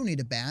out. You don't need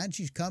a badge.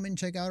 You come and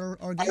check out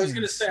our games. I was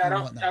gonna say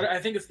I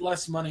think it's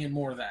less money and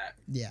more of that.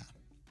 Yeah.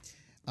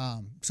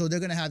 So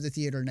they're gonna have the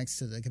theater next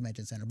to the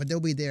convention center, but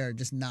they'll be there,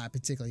 just not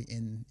particularly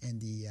in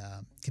the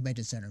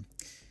convention center.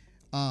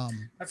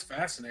 That's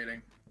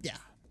fascinating. Yeah,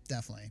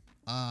 definitely.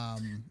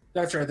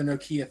 That's right, the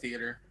Nokia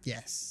Theater.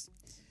 Yes.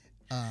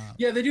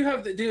 Yeah, they do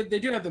have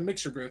the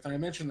Mixer booth, and I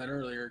mentioned that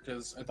earlier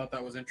because I thought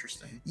that was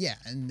interesting. Yeah,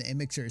 and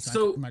Mixer is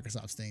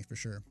Microsoft's thing for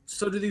sure.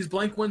 So do these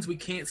blank ones we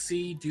can't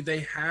see? Do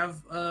they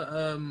have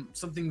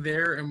something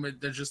there, and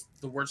they're just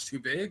the words too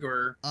big,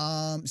 or?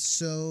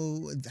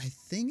 So I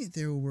think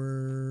there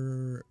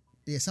were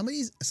some of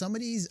these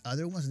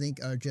other ones I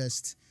think are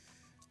just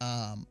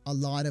a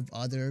lot of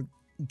other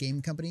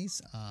game companies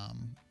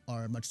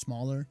are much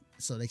smaller,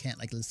 so they can't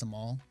list them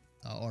all.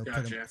 or put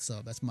Gotcha. them.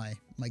 So that's my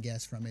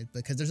guess from it,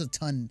 because there's a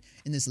ton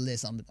in this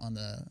list on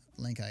the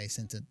link I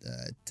sent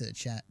to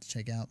chat to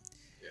check out.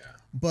 Yeah.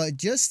 But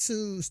just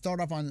to start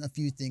off on a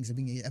few things,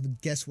 we can have a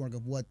guesswork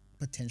of what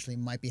potentially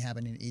might be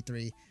happening in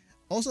E3.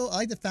 Also, I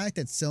like the fact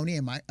that Sony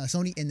and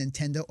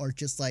Nintendo are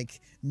just like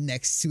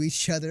next to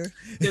each other.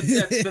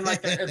 It's been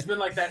like that. It's been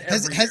like that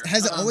every year.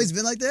 Has it always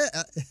been like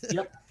that?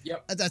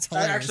 Yep. That's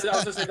hilarious. Actually, I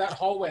was gonna say that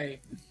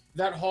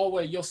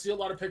hallway. You'll see a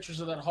lot of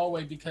pictures of that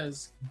hallway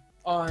because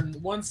on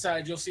one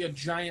side you'll see a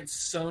giant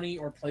Sony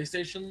or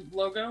PlayStation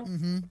logo.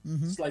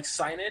 It's like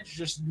signage,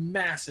 just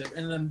massive,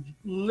 and then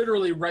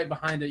literally right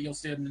behind it you'll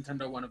see a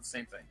Nintendo one of the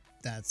same thing.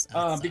 That's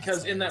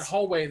because in that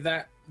hallway,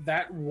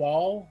 that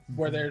wall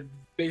where they're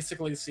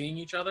basically seeing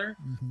each other,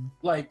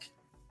 like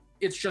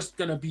it's just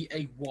gonna be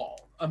a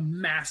wall, a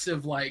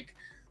massive like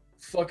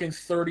fucking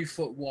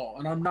 30-foot wall,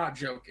 and I'm not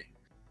joking.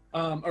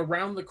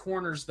 Around the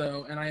corners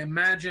though, and I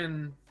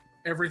imagine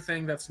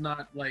everything that's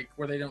not like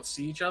where they don't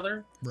see each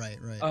other, right,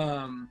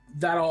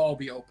 that'll all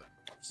be open.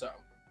 So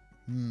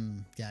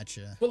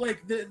gotcha. but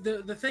like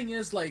the thing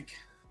is, like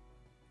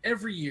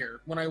every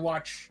year when I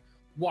watch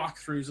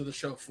walkthroughs of the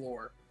show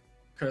floor,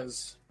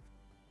 because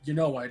you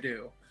know I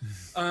do,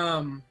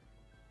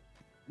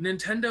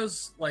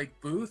 Nintendo's like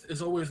booth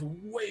is always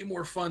way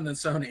more fun than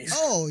Sony's.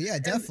 Oh yeah,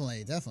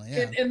 definitely,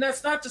 yeah. And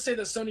that's not to say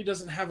that Sony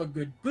doesn't have a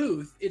good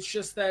booth. It's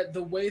just that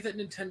the way that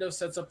Nintendo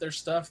sets up their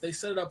stuff, they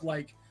set it up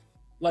like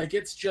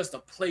it's just a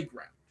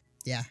playground.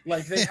 Yeah.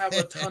 Like they have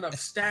a ton of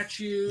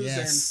statues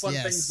and fun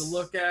things to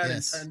look at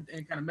and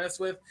kind of mess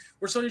with.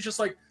 Where Sony's just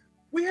like,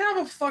 we have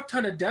a fuck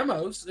ton of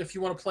demos if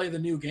you want to play the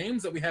new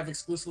games that we have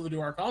exclusively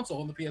to our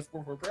console on the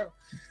PS4 Pro.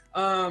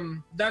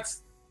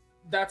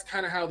 That's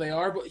kind of how they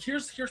are. But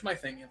here's my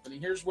thing, Anthony.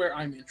 Here's where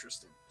I'm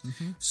interested.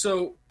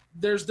 So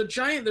there's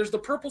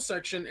the purple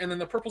section, and then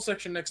the purple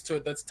section next to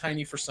it that's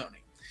tiny for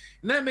Sony.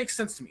 And that makes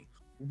sense to me.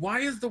 Why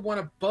is the one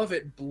above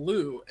it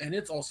blue and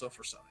it's also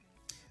for Sony?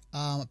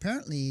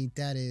 Apparently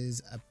that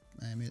is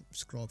let me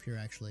scroll up here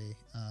actually.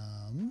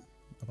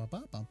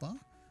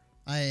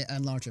 I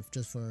enlarged it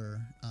just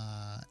for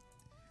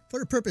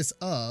the purpose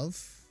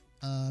of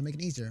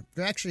making it easier.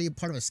 They're actually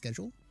part of a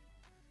schedule.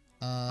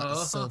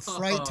 So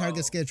Fright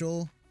target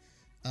schedule,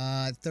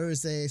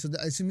 Thursday. So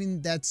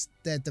assuming that's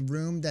the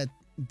room that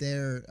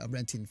they're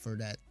renting for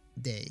that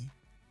day.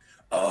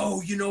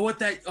 Oh, you know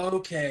what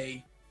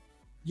okay.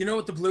 You know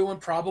what the blue one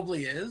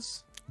probably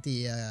is?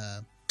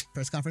 The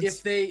press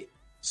conference?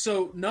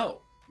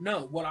 No.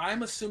 What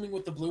I'm assuming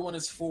what the blue one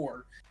is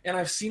for, and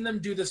I've seen them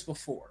do this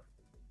before.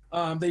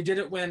 They did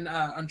it when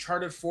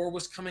Uncharted 4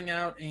 was coming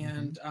out,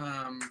 and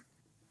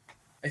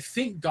I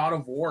think God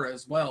of War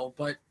as well.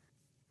 But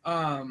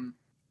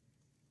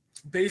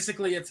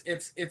basically,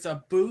 it's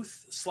a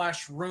booth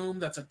 / room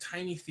that's a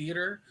tiny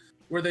theater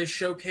where they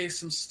showcase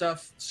some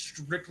stuff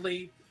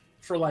strictly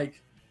for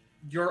like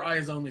your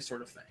eyes only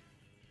sort of thing.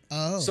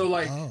 So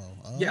like,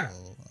 yeah.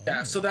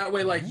 So that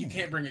way, like, you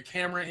can't bring a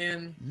camera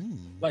in.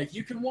 Like,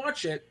 you can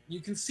watch it, you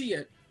can see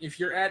it if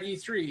you're at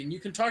E3, and you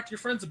can talk to your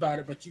friends about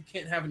it, but you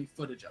can't have any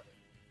footage of it,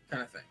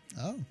 kind of thing.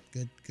 Oh,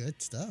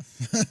 good stuff.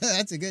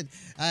 That's a good.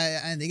 I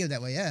didn't think of it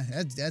that way. Yeah,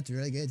 that's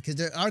really good, because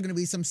there are going to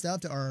be some stuff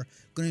that are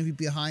going to be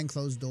behind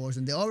closed doors,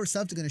 and the other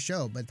stuff they're going to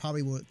show, but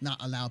probably will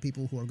not allow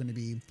people who are going to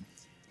be,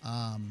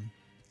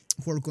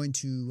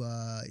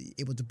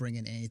 able to bring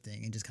in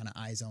anything and just kind of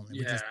eyes only.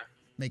 Yeah.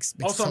 Makes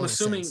also, I'm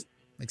assuming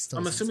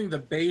the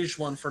beige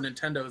one for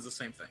Nintendo is the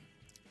same thing.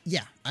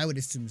 Yeah, I would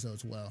assume so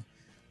as well.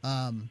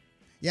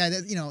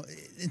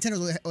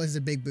 Nintendo always has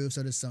a big booth,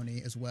 so does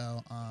Sony as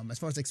well. As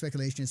far as like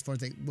speculation, as far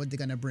as like what they're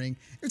gonna bring,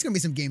 there's gonna be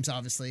some games,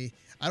 obviously.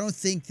 I don't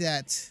think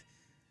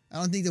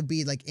there'll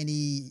be like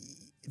any.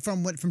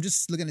 From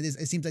just looking at this,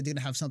 it seems like they're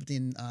gonna have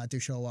something to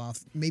show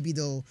off. Maybe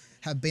they'll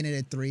have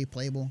Bayonetta 3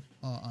 playable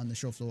on the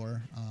show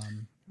floor.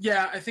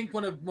 Yeah, I think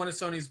one of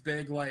Sony's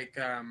big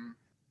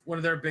one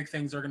of their big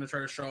things they're going to try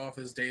to show off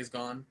is Days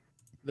Gone,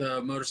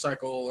 the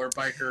motorcycle or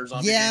biker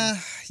zombie game.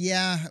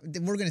 Yeah,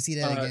 we're going to see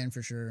that again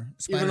for sure.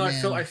 Spider-Man,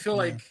 even though I feel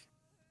like,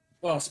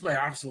 well,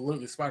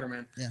 absolutely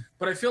Spider-Man. Yeah.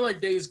 But I feel like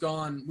Days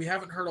Gone, we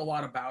haven't heard a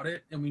lot about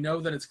it, and we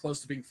know that it's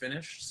close to being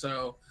finished.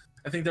 So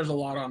I think there's a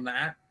lot on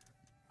that.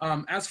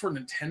 As for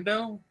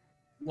Nintendo,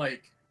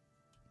 like,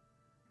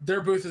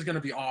 their booth is going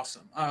to be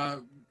awesome.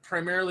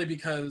 Primarily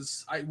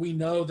because we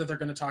know that they're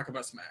going to talk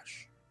about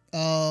Smash.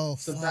 Oh,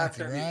 so that's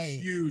going to be a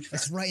huge factor.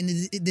 That's right. And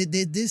they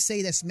did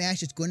say that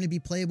Smash is going to be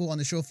playable on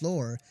the show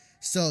floor.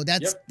 So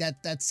that's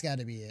got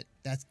to be it.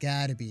 That's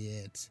got to be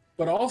it.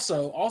 But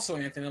also,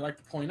 Anthony, I'd like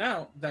to point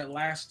out that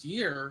last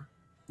year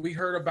we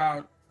heard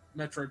about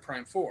Metroid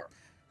Prime 4.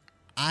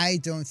 I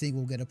don't think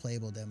we'll get a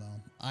playable demo.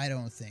 I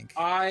don't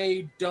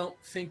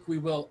think we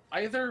will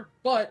either,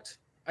 but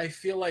I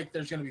feel like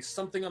there's going to be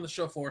something on the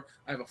show floor.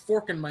 I have a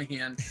fork in my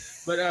hand,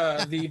 but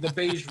the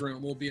beige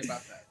room will be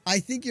about that. I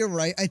think you're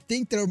right. I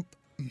think they're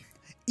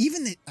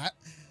even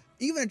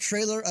a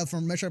trailer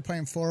from Metroid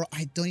Prime 4.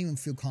 I don't even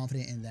feel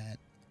confident in that,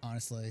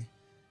 honestly.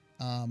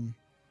 We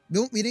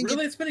didn't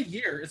really. It's been a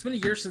year. It's been a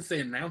year since they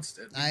announced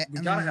it.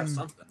 We gotta have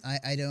something.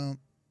 I don't.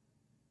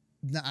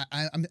 No,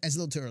 I'm it's a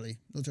little too early.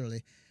 A little too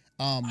early.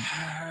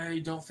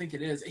 I don't think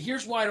it is.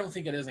 Here's why I don't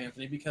think it is,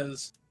 Anthony,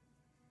 because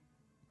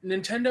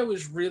Nintendo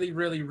is really,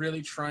 really,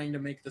 really trying to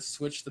make the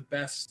Switch the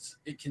best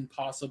it can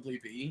possibly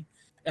be.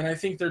 And I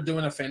think they're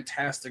doing a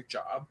fantastic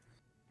job.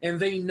 And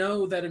they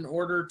know that in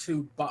order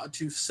to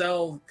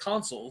sell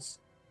consoles,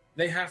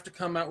 they have to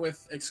come out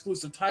with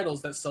exclusive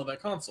titles that sell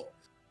that console.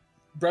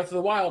 Breath of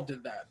the Wild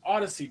did that.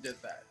 Odyssey did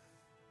that.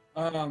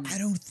 I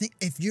don't think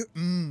if you're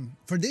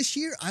for this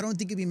year, I don't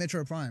think it'd be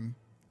Metroid Prime,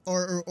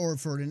 or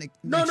for the next.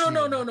 No.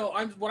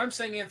 Year. What I'm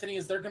saying, Anthony,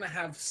 is they're gonna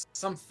have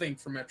something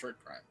for Metroid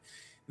Prime.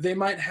 They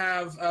might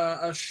have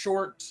a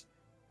short,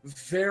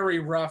 very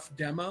rough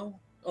demo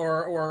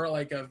or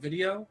like a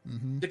video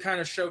to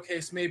kind of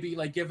showcase, maybe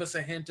like give us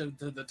a hint of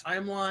the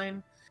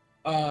timeline,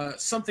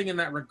 something in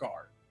that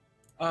regard.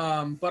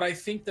 But I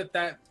think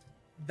that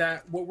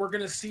what we're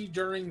gonna see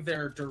during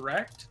their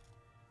direct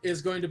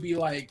is going to be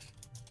like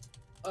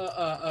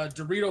a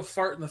Dorito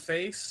fart in the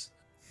face,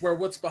 where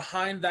what's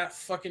behind that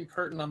fucking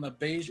curtain on the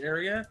beige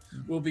area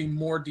will be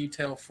more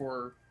detail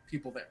for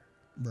people there.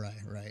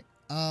 Right.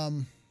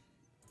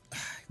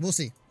 We'll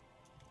see.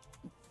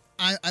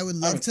 I would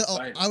love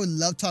to. I would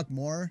love to talk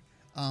more.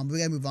 We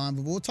gotta move on,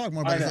 but we'll talk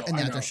more about it in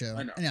the after show.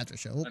 In the after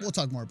show, we'll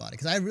talk more about it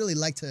because I really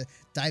like to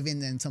dive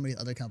in some of the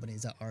other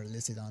companies that are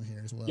listed on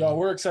here as well. Yeah,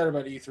 we're excited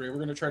about E3. We're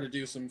gonna try to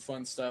do some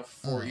fun stuff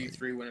for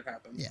E3 when it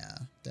happens. Yeah,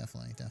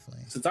 definitely.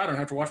 Since I don't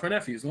have to watch my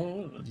nephews.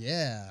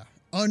 Yeah,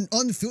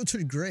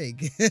 unfiltered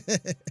Greg.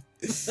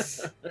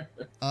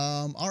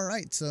 All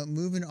right, so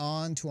moving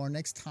on to our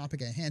next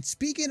topic at hand.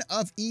 Speaking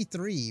of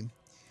E3,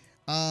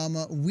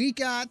 we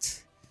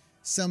got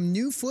some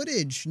new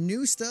footage,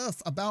 new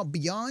stuff about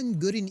Beyond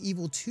Good and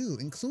Evil 2,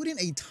 including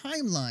a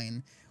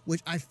timeline,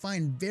 which I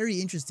find very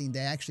interesting.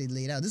 They actually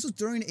laid out. This was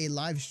during a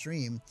live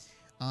stream,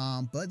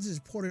 but this is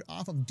reported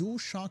off of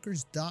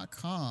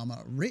DualShockers.com,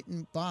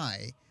 written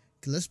by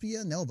Gillespie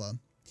Nelva,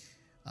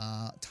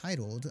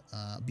 titled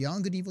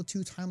Beyond Good and Evil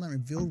 2 timeline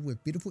revealed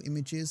with beautiful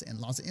images and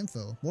lots of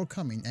info. More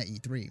coming at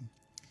E3.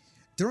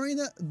 During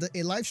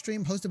a live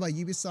stream hosted by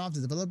Ubisoft,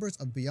 the developers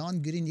of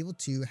Beyond Good and Evil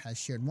 2 has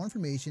shared more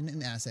information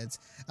and assets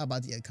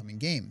about the upcoming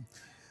game.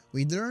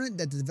 We learned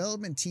that the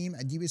development team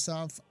at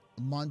Ubisoft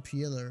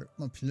Montpellier,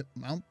 I'm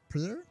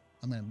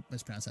gonna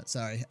mispronounce that.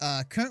 Sorry.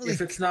 Currently,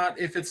 if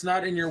it's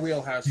not in your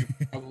wheelhouse, you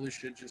probably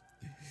should just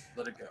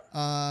let it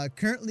go.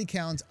 Currently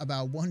counts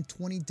about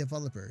 120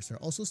 developers. They're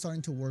also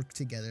starting to work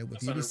together with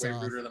Ubisoft.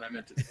 Way ruder than I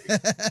meant to be.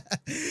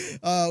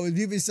 With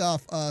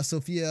Ubisoft,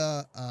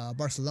 Sofia,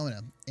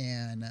 Barcelona,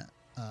 and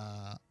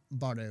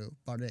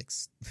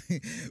Bardix,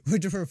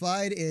 which will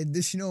provide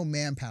additional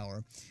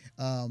manpower.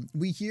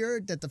 We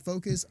hear that the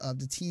focus of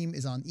the team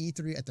is on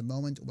E3 at the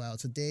moment, while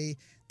today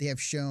they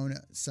have shown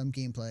some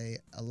gameplay.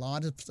 A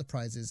lot of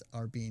surprises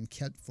are being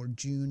kept for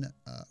June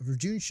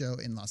show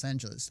in Los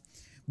Angeles.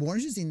 More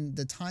interesting,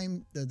 the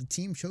team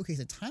showcased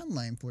a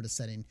timeline for the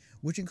setting,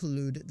 which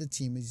include the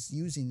team is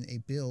using a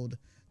build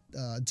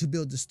to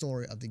build the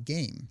story of the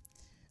game.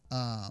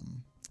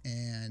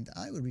 And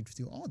I would read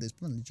through all this,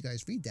 but I'm gonna let you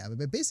guys read that.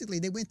 But basically,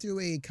 they went through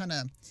a kind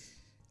of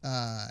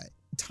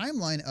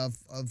timeline of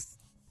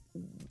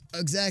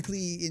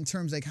exactly in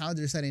terms like how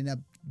they're setting up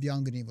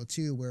Beyond Good and Evil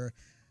 2, where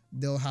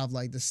they'll have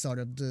like the start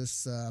of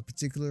this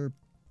particular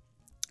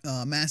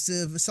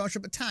massive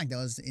starship attack that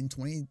was in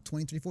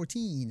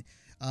 2014,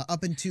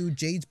 up into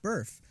Jade's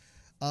birth.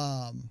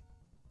 And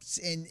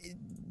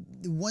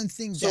one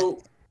thing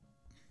go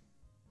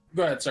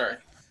ahead, sorry.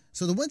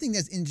 So the one thing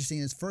that's interesting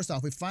is, first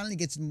off, we finally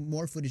get some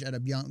more footage out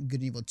of Beyond Good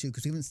and Evil 2,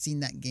 because we haven't seen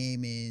that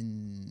game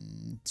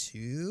in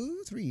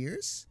 2-3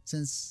 years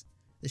since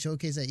the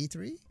showcase at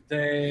E3.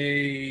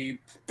 I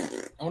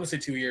want to say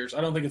 2 years.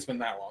 I don't think it's been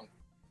that long.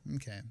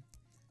 Okay.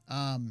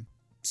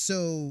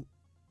 So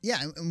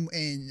yeah,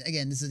 and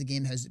again, this is a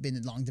game that has been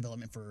in long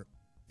development for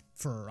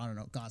I don't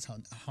know, gosh,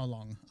 how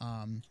long?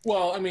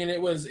 Well, I mean,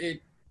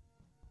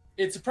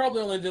 it's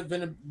probably only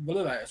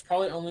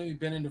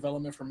been in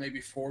development for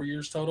maybe 4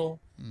 years total,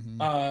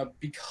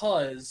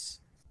 because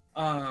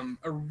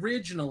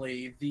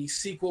originally the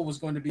sequel was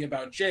going to be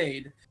about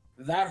Jade.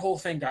 That whole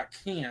thing got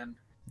canned,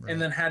 right,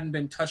 and then hadn't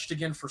been touched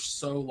again for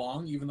so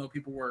long, even though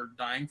people were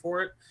dying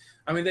for it.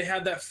 I mean, they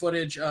had that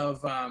footage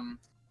of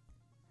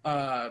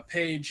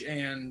Paige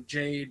and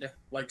Jade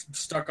like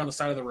stuck on the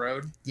side of the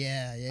road.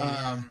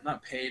 Yeah.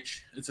 Not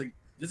Paige. Is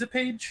it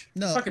Paige?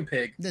 No, fucking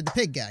pig. The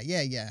pig guy.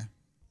 Yeah.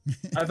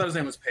 I thought his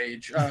name was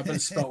Paige, but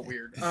it's spelled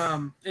weird.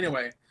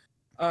 Anyway,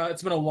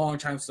 it's been a long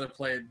time since I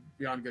played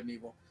Beyond Good and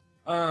Evil.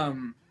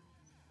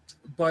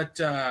 But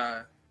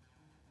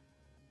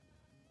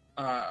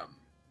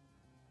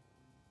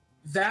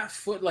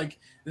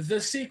the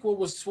sequel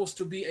was supposed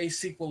to be a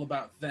sequel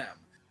about them.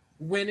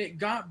 When it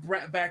got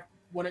brought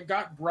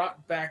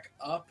back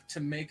up to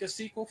make a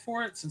sequel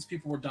for it, since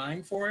people were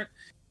dying for it,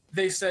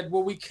 they said,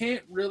 well, we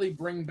can't really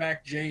bring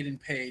back Jade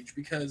and Paige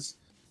because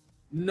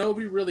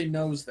nobody really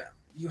knows them.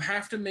 You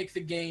have to make the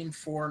game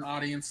for an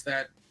audience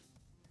that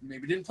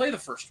maybe didn't play the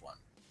first one.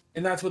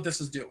 And that's what this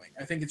is doing.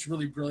 I think it's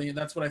really brilliant.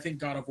 That's what I think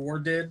God of War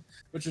did,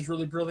 which is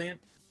really brilliant.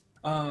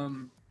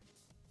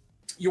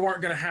 you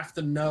aren't going to have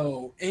to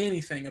know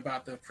anything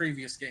about the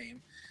previous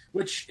game,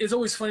 which is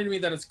always funny to me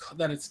that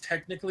it's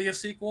technically a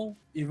sequel,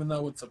 even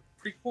though it's a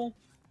prequel.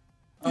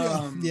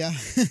 Yeah.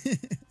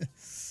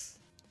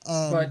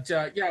 But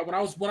yeah, when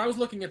I was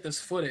looking at this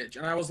footage,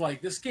 and I was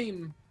like, this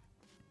game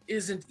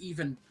isn't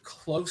even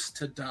close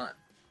to done,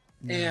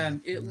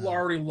 and it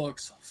already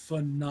looks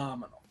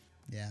phenomenal.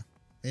 Yeah,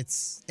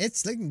 it's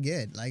looking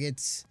good. Like,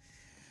 it's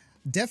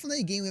definitely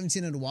a game we haven't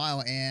seen in a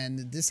while,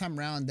 and this time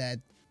around that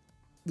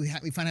we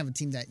finally have a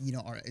team that, you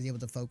know, is able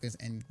to focus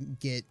and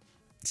get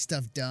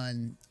stuff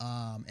done,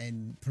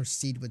 and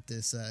proceed with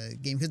this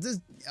game, because this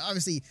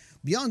obviously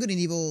Beyond Good and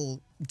Evil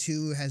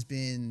 2 has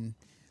been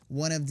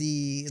one of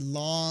the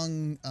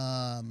long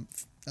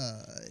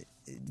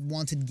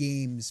wanted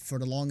games for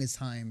the longest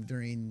time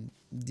during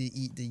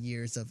the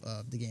years of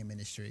the game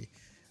industry.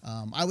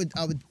 I would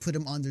put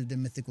them under the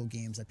mythical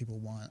games that people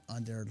want,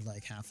 under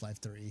like Half-Life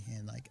 3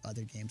 and like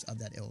other games of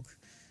that ilk.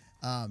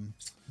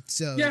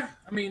 So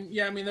I mean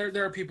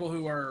there are people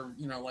who are,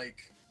 you know,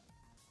 like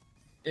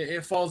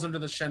it falls under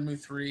the Shenmue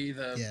 3,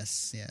 the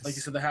yes, like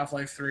you said, the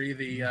Half-Life 3,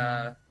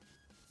 the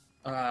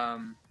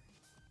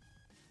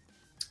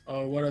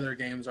what other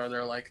games are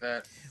there like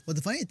that? Well,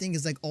 the funny thing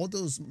is, like, all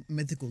those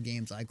mythical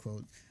games I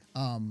quote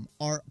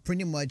are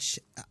pretty much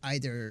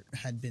either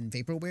had been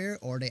vaporware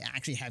or they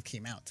actually have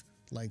came out.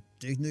 Like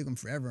Duke Nukem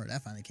Forever,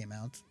 that finally came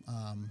out.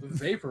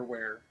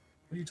 Vaporware?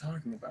 What are you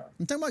talking about?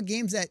 I'm talking about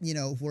games that, you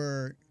know,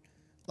 were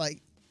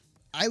like,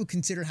 I would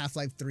consider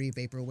Half-Life 3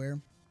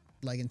 vaporware,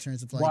 like in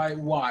terms of like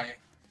why?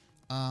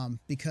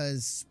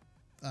 Because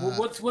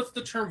what's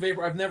the term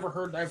vapor? I've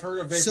heard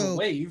of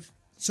vaporwave.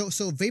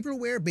 So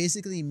vaporware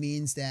basically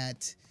means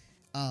that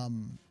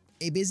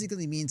it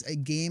basically means a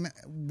game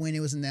when it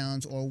was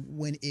announced or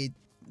when it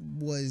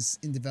was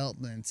in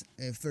development,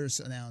 it first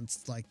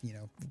announced, like, you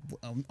know,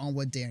 on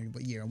what day and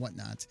what year and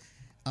whatnot,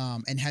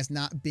 and has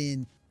not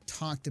been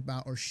talked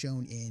about or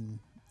shown in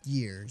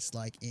years,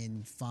 like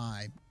in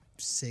 5,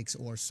 6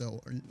 or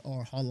so,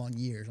 or how long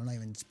years, or not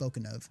even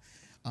spoken of.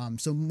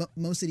 So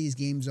most of these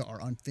games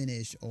are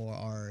unfinished or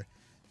are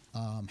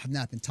have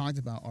not been talked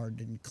about or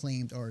been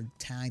claimed or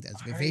tagged as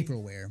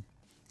vaporware.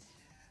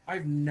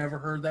 I've never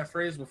heard that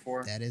phrase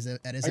before. That is a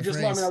phrase.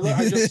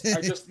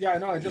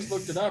 I just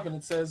looked it up, and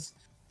it says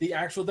the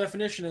actual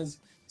definition is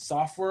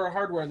software or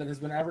hardware that has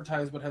been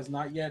advertised but has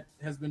not yet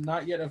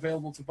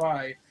available to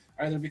buy,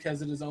 either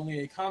because it is only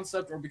a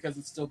concept or because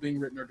it's still being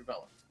written or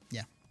developed.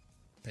 Yeah,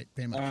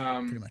 pretty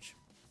much.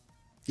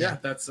 Yeah,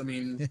 that's, I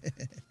mean,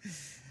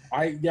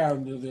 they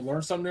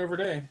learn something every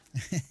day.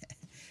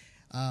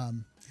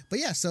 But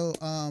yeah, so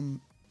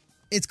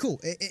it's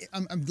cool.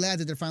 I'm glad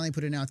that they're finally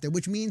putting it out there,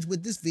 which means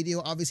with this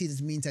video, obviously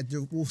this means that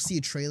we'll see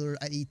a trailer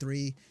at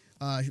E3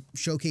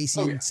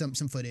 showcasing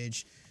some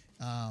footage.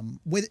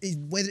 Whether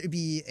it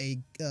be a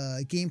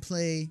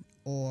gameplay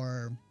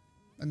or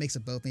a mix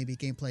of both, maybe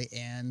gameplay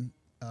and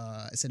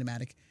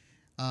cinematic.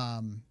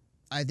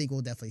 I think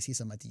we'll definitely see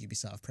some at the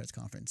Ubisoft press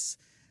conference.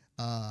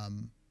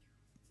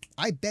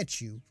 I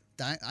bet you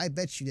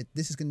that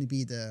this is going to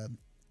be the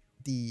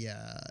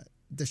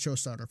show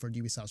starter for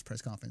Ubisoft's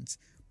press conference.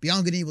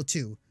 Beyond Good and Evil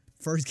 2,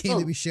 first game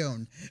to be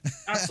shown.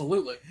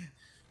 Absolutely.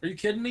 Are you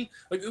kidding me?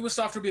 Like,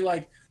 Ubisoft would be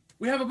like,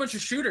 we have a bunch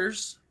of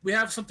shooters. We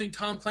have something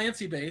Tom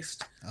Clancy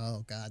based.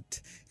 Oh God!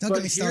 Don't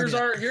get me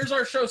started. Here's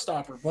our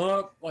showstopper.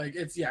 But like,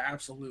 it's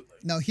absolutely.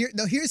 No, here's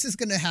what's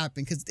gonna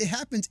happen, because it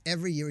happens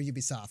every year at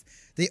Ubisoft.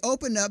 They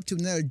open up to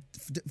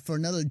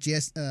another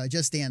Just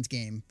Dance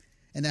game,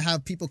 and they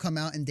have people come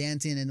out and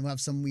dancing, and we'll have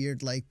some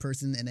weird like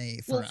person in a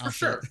for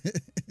sure.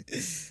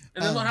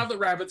 And then they'll have the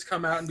rabbits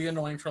come out and be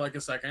annoying for like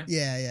a second.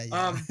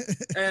 Yeah.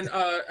 And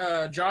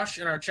Josh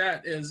in our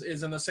chat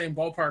is in the same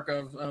ballpark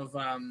of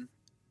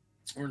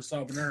we're in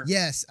Salvador.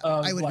 Yes,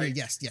 I would agree.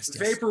 Yes.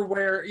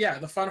 Vaporware. Yeah,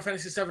 the Final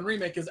Fantasy VII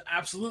remake is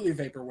absolutely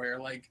vaporware.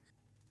 Like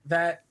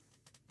that.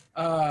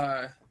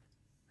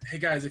 Hey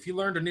guys, if you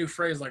learned a new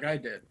phrase like I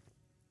did,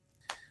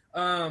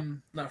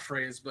 not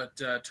phrase but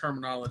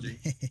terminology.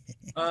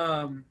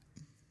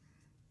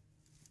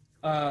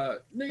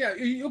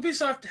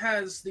 Ubisoft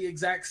has the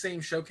exact same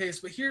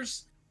showcase, but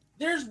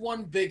there's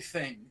one big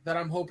thing that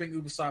I'm hoping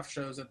Ubisoft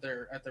shows at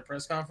their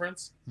press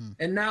conference.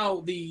 And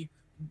now the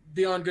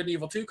Beyond Good and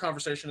Evil 2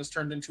 conversation has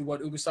turned into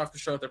what Ubisoft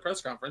could show at their press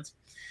conference.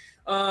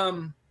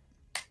 A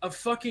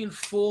fucking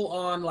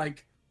full-on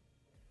like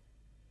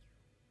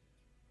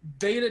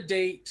beta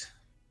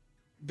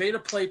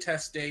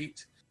playtest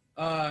date,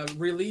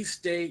 release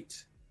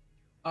date,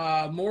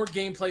 more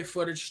gameplay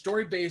footage,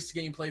 story-based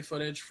gameplay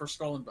footage for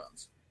Skull and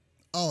Bones.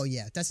 Oh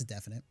yeah, that's a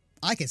definite.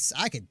 I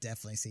could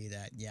definitely see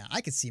that. Yeah, I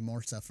could see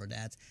more stuff for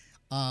that.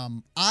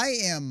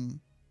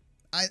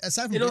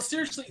 Aside from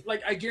seriously,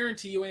 like, I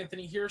guarantee you,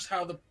 Anthony. Here's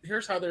how their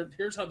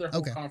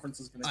whole conference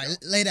is going to go. Right,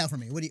 lay it out for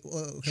me. What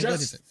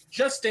is it?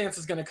 Just Dance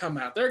is going to come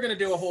out. They're going to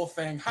do a whole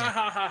thing.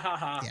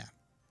 Ha. Yeah.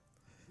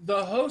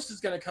 The host is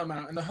going to come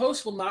out, and the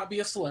host will not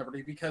be a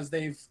celebrity because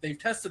they've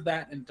tested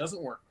that and it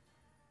doesn't work.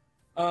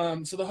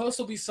 So the host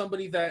will be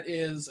somebody that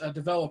is a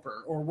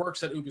developer or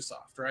works at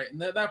Ubisoft, right?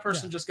 And that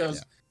person just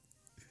goes,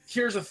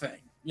 here's a thing,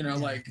 you know,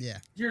 like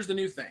here's the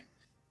new thing.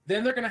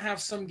 Then they're gonna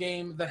have some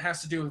game that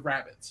has to do with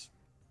rabbits.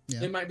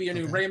 Yeah. It might be a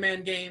new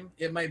Rayman game.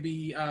 It might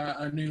be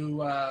a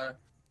new a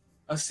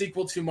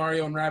sequel to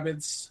Mario and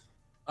Rabbids.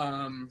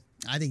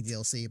 I think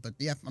DLC, but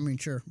yeah, I mean,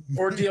 sure.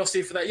 Or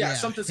DLC for that. Yeah,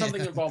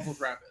 something involved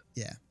with Rabbit.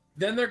 Yeah.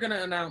 Then they're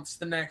gonna announce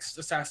the next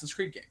Assassin's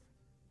Creed game.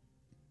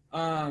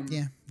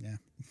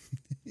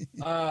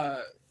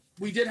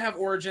 We did have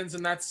Origins,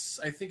 and that's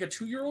I think a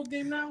 2-year-old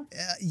game now.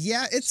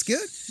 Yeah, it's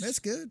good. It's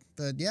good,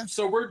 but yeah.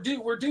 So we're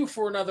due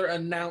for another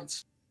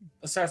announced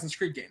Assassin's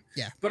Creed game.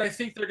 Yeah. But I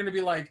think they're gonna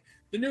be like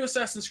the new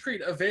Assassin's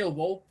Creed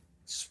available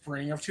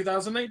spring of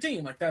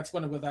 2019. Like that's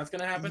when that's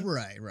gonna happen.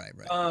 Right.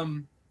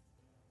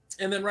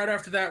 And then right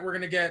after that, we're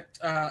gonna get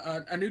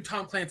a new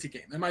Tom Clancy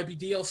game. It might be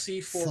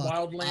DLC for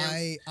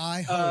Wildlands.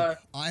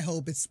 I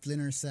hope it's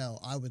Splinter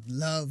Cell. I would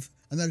love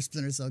another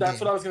Splinter Cell. That's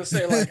what I was gonna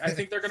say. Like, I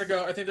think they're gonna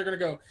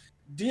go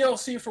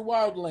DLC for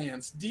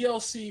Wildlands,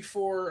 DLC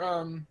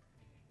for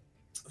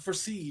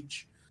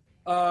Siege,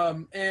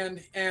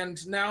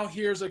 and now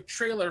here's a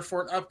trailer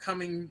for an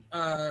upcoming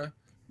not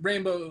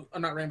Rainbow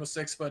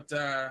Six, but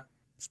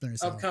Splinter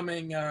Cell.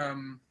 Upcoming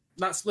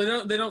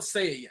they don't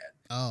say it yet.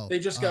 Oh, they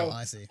just go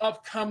I see.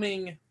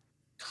 Upcoming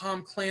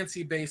Tom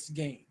Clancy based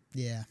game.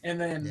 Yeah. And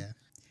then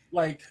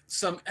like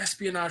some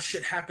espionage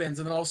shit happens,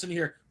 and then all of a sudden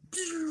you hear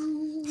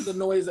the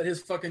noise that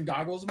his fucking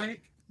goggles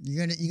make.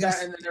 You're gonna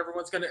and then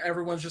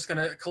everyone's just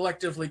gonna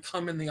collectively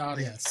come in the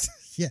audience.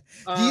 Yes.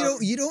 Yeah.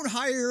 You don't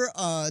hire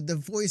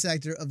the voice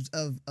actor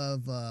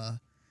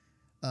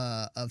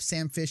of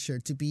Sam Fisher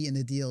to be in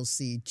the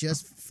DLC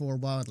just for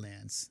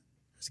Wildlands.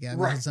 There's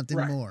gotta be something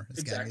more.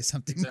 There's gotta be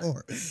something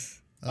more.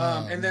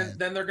 And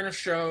then they're gonna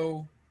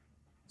show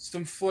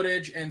some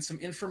footage and some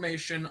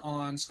information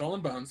on Skull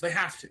and Bones. They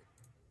have to.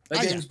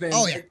 That game's been.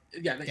 They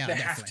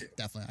have to.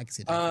 Definitely, I can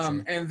see that.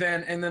 Sure. And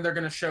then they're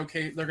gonna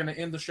showcase. They're gonna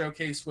end the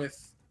showcase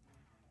with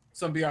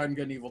some Beyond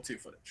Good and Evil 2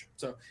 footage.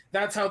 So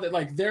that's how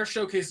their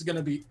showcase is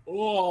gonna be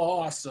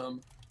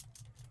awesome.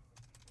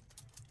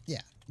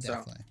 Yeah,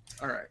 definitely.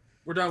 So, all right,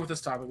 we're done with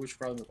this topic. We should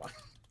probably move on.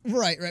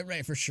 Right.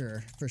 For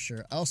sure.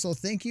 Also,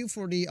 thank you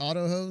for the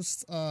auto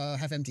host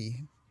half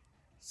empty.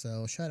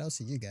 So shout out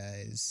to you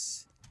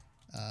guys.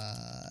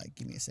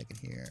 Give me a second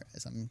here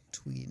as I'm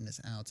tweeting this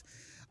out.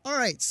 All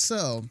right,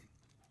 so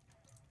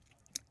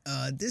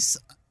it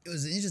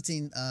was an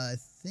interesting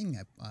thing.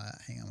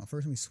 Hang on.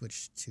 First, let me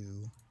switch to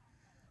the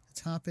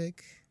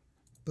topic.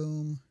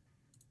 Boom.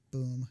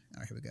 All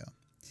right, here we go.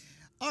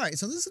 All right,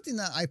 so this is something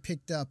that I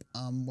picked up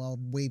while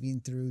waving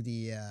through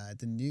the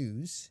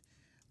news.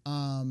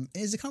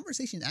 It's a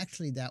conversation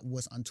actually that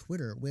was on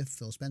Twitter with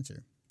Phil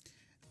Spencer.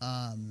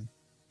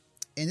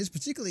 And this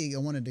particularly, I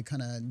wanted to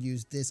kind of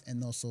use this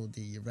and also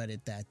the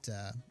Reddit that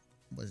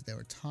they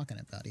were talking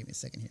about. Give me a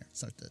second here.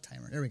 Start the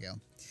timer. There we go.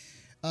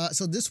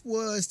 So this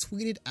was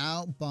tweeted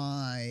out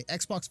by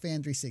Xbox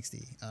Fan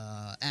 360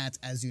 at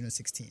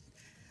Azuna16.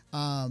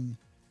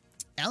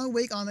 Alan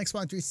Wake on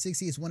Xbox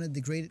 360 is one of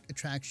the great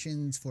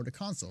attractions for the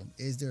console.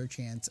 Is there a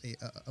chance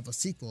of a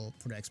sequel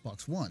for the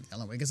Xbox One?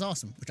 Alan Wake is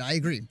awesome, which I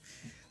agree.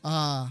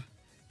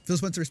 Phil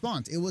Spencer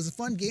responds, "It was a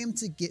fun game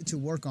to get to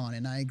work on,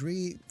 and I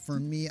agree. For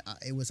me,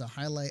 it was a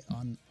highlight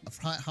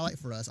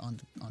for us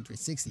on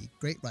 360.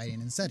 Great writing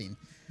and setting."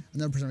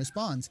 Another person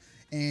responds,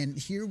 and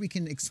here we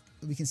can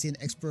see an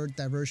expert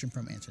diversion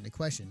from answering the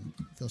question.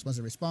 Phil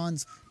Spencer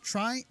responds,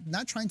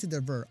 not trying to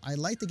divert. I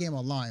like the game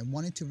a lot. I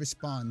wanted to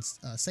respond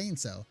saying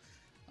so.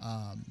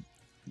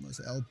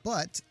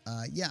 But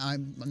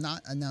I'm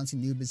not announcing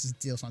new business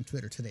deals on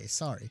Twitter today.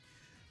 Sorry.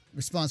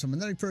 Response from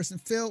another person,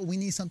 Phil, we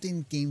need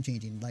something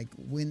game-changing, like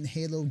when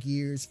Halo,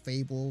 Gears,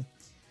 Fable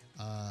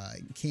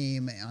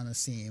came on the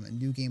scene,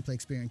 new gameplay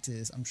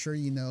experiences. I'm sure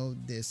you know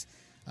this.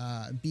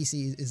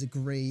 BC is a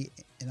great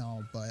and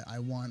all, but I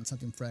want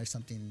something fresh,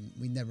 something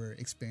we never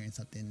experienced,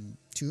 something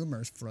to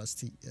immerse for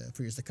us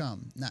for years to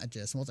come, not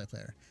just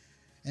multiplayer.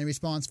 And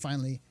response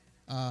finally,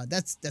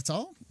 that's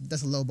all?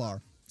 That's a low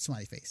bar.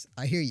 Smiley face.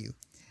 I hear you.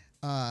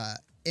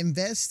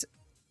 Invest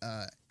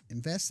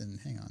in,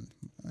 hang on.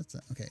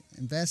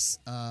 Invest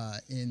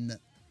in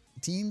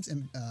teams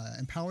and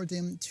empower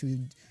them to,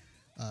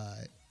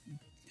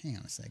 hang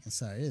on a second.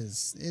 Sorry, it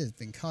has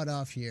been cut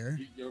off here.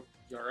 You're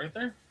right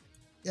there?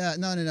 Yeah,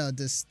 no.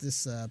 This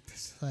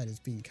slide is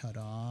being cut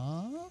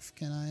off.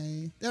 Can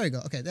I? There we go.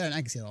 Okay, there,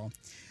 I can see it all.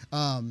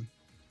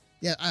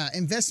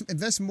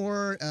 Invest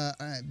more.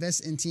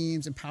 Invest in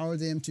teams. Empower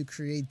them to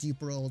create deep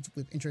worlds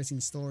with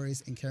interesting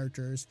stories and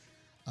characters,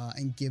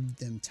 and give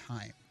them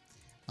time.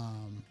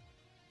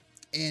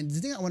 And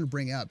the thing I want to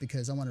bring up,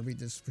 because I want to read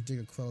this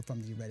particular quote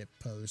from the Reddit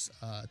post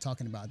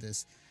talking about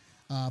this,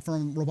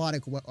 from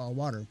Robotic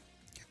Water.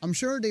 I'm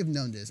sure they've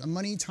known this.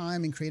 Money,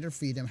 time, and creative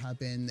freedom have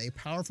been a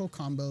powerful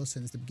combo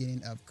since the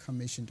beginning of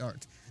commissioned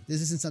art.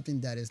 This isn't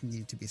something that is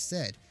needed to be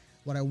said.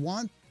 What I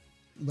want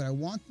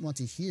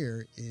to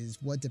hear is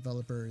what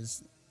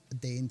developers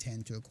they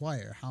intend to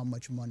acquire, how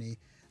much money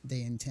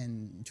they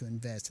intend to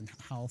invest, and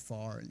how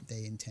far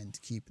they intend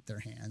to keep their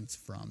hands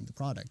from the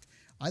product.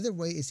 Either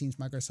way, it seems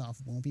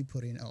Microsoft won't be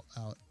putting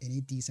out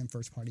any decent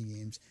first-party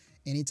games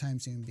anytime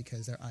soon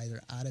because they're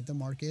either out of the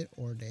market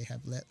or they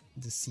have let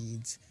the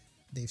seeds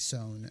they've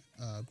sown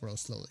grow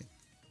slowly.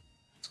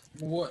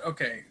 What?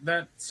 Okay,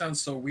 that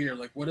sounds so weird.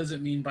 Like, what does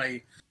it mean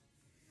by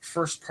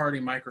first-party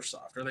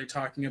Microsoft? Are they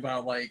talking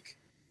about like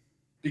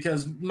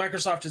because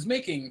Microsoft is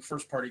making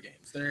first-party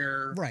games?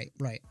 They're right.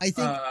 I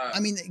think I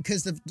mean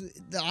because the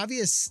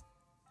obvious,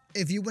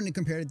 if you wouldn't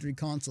compare the three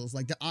consoles,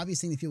 like the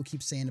obvious thing that people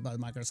keep saying about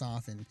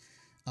Microsoft and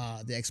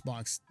the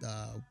Xbox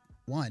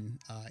One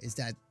is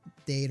that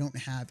they don't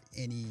have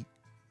any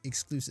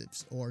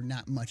exclusives or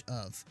not much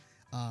of.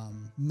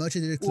 Much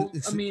of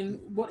the I mean,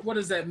 what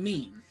does that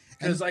mean?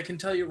 Because I can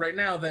tell you right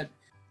now that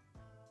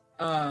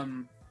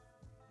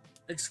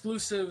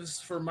exclusives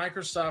for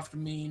Microsoft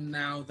mean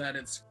now that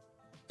it's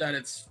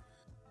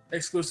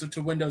exclusive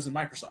to Windows and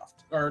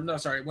Microsoft, or no,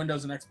 sorry,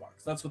 Windows and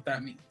Xbox. That's what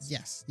that means.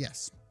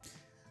 Yes.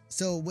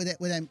 So what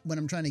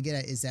I'm trying to get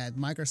at is that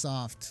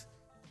Microsoft,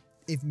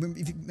 if you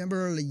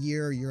remember a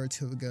year or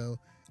two ago,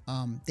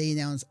 they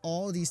announced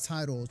all these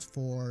titles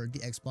for the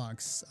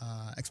Xbox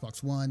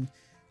One,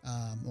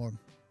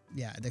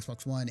 the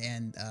Xbox One,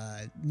 and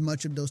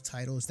much of those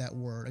titles that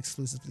were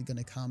exclusively going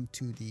to come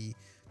to the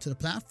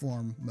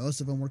platform,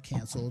 most of them were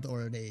canceled,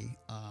 or they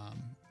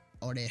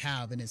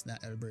have, and it's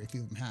not very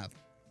few of them have.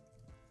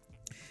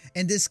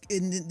 And this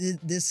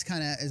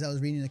kind of, as I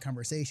was reading the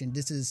conversation,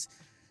 this is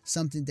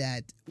something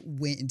that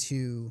went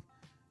into,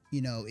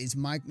 is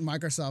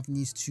Microsoft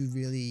needs to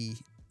really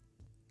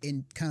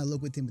kind of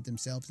look within with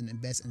themselves and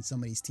invest in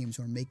some of these teams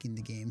who are making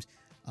the games,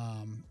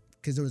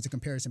 because there was a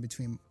comparison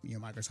between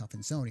Microsoft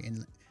and Sony,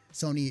 and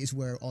Sony is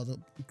where all the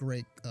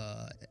great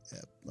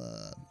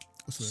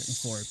what's the word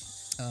for it?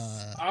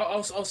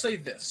 I'll say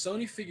this: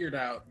 Sony figured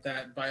out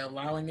that by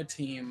allowing a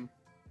team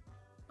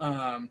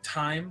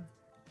time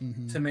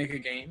to make a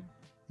game,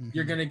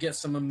 you're going to get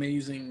some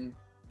amazing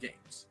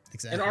games.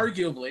 Exactly. And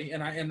arguably,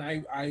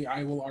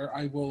 I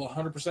will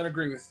 100%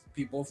 agree with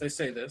people if they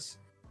say this.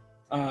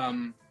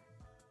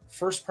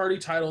 First party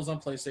titles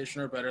on PlayStation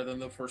are better than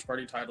the first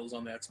party titles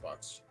on the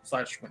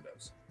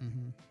Xbox/Windows.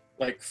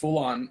 Like full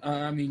on.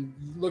 I mean,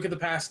 look at the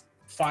past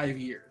 5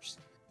 years.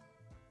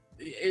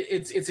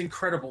 It's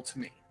incredible to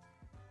me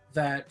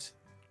that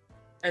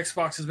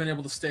Xbox has been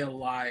able to stay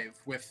alive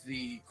with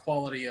the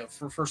quality of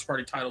first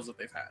party titles that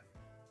they've had.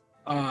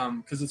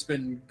 Because it's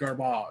been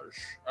garbage.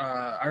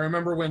 I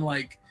remember when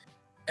like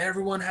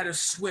everyone had a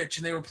Switch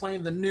and they were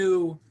playing the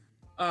new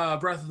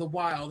Breath of the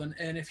Wild,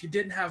 and if you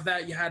didn't have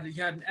that, you had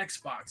an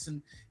Xbox,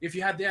 and if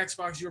you had the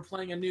Xbox, you were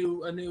playing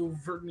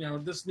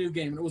this new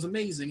game, and it was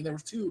amazing.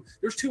 There's two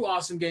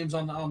awesome games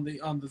on the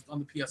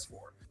PS4.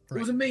 It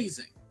was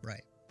amazing.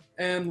 Right.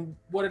 And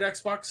what did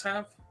Xbox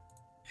have?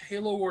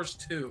 Halo Wars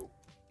 2.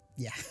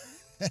 Yeah.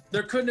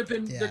 There couldn't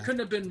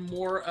have been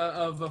more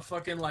of a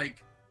fucking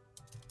like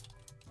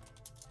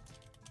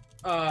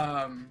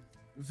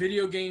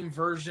video game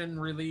version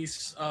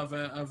release of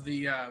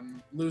the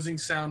losing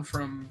sound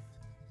from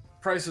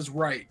Price is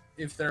Right,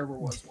 if there ever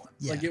was one.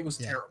 Like, it was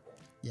terrible.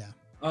 Yeah.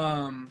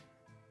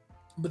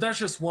 But that's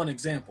just one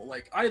example.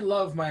 Like, I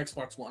love my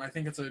Xbox One. I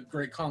think it's a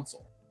great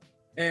console.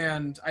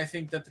 And I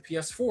think that the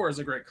PS4 is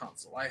a great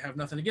console. I have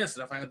nothing against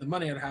it. If I had the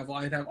money, I'd have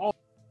all.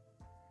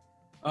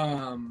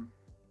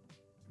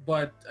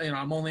 But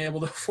I'm only able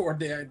to afford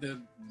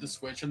the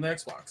Switch and the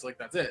Xbox. Like,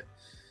 that's it.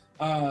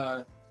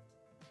 I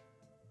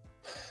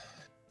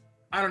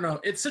don't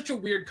know. It's such a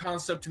weird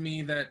concept to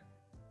me that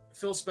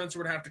Phil Spencer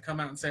would have to come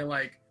out and say,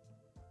 like,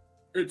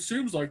 it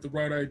seems like the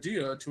right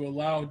idea to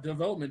allow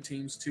development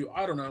teams to,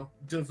 I don't know,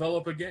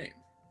 develop a game.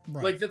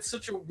 Right. Like, that's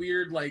such a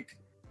weird, like,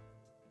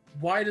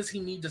 why does he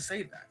need to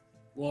say that?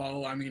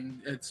 Well, I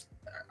mean,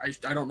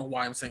 I don't know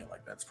why I'm saying it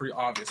like that. It's pretty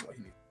obvious why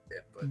he needs to say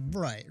it. But.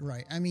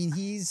 Right. I mean,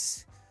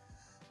 he's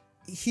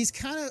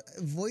kind of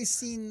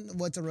voicing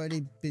what's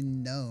already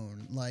been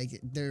known. Like,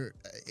 there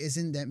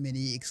isn't that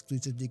many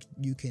exclusives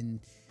you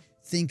can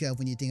think of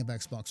when you think of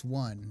Xbox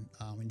One,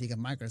 when you think of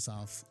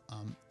Microsoft,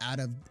 out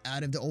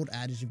of the old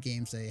adage of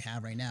games they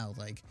have right now,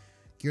 like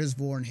Gears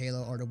of War and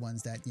Halo are the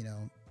ones that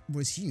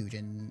was huge,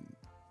 and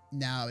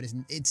now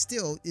it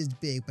still is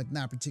big, but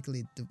not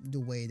particularly the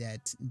way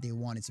that they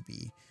want it to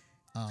be.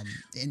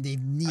 And they've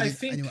needed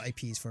new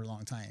IPs for a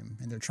long time,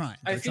 and they're trying.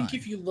 I think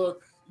if you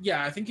look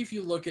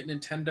at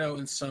Nintendo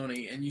and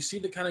Sony, and you see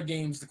the kind of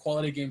games, the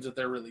quality of games that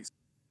they're releasing,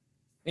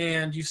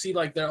 and you see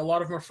like a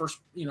lot of them are first,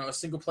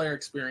 single player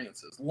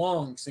experiences,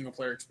 long single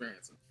player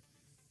experiences.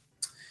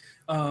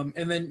 And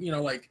then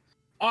like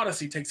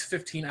Odyssey takes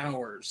 15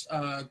 hours.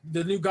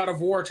 The new God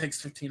of War takes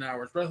 15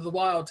 hours. Breath of the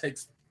Wild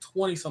takes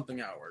 20 something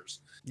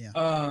hours. Yeah.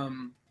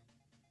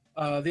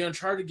 The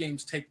Uncharted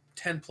games take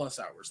 10 plus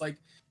hours. Like,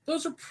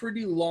 those are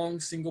pretty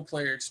long single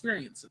player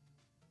experiences.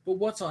 But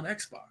what's on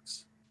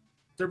Xbox?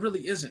 There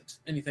really isn't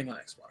anything on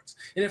Xbox.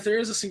 And if there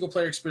is a single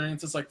player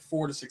experience, it's like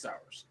 4 to 6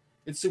 hours.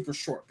 It's super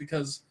short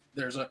because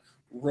there's a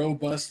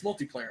robust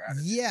multiplayer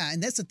added. Yeah,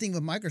 and that's the thing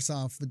with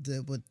Microsoft,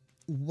 with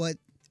what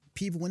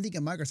people, when they think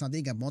of Microsoft,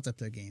 they think of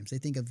multiplayer games. They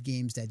think of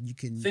games that you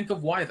can think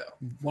of. Why though?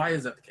 Why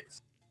is that the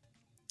case?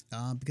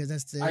 Because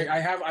that's the I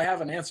have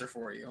an answer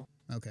for you.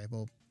 Okay,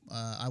 well,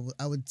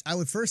 I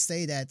would first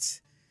say that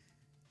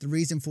the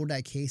reason for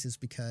that case is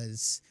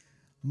because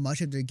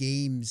much of their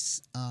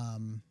games,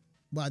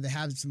 while they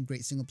have some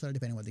great single player,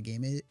 depending on what the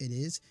game it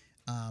is,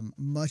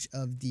 much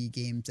of the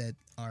games that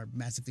are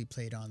massively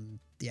played on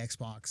the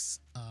Xbox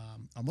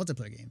are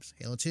multiplayer games.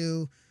 Halo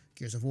 2,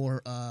 Gears of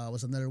War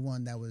was another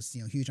one that was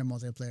huge on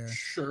multiplayer.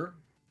 Sure,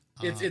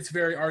 it's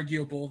very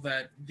arguable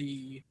that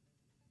the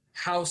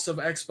house of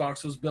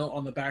Xbox was built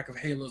on the back of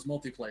Halo's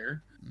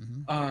multiplayer,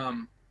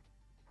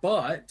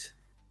 but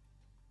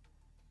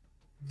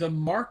the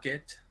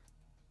market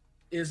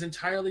is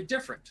entirely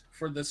different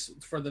for the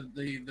Switch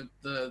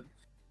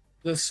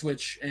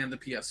and the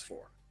PS4.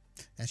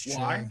 That's true.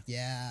 Why?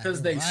 Yeah,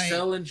 because they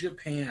sell in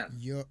Japan.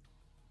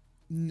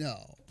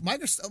 No,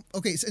 Microsoft.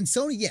 Okay, so, and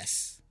Sony,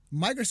 yes.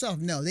 Microsoft,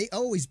 no. They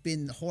always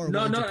been horrible.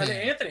 No, in Japan.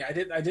 Anthony,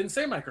 I didn't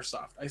say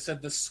Microsoft. I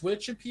said the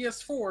Switch and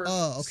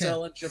PS4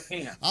 sell in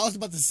Japan. I was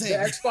about to say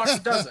the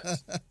Xbox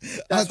doesn't.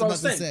 That's what I was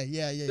saying.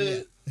 Yeah.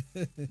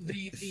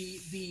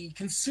 The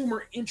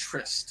consumer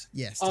interest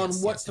on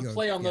what to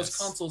play on those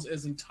consoles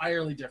is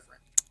entirely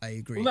different. I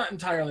agree. Well, not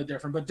entirely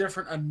different, but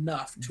different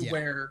enough to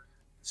where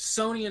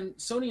Sony and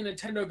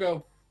Nintendo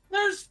go,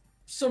 there's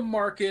some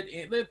market,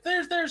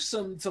 there's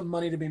some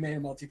money to be made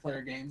in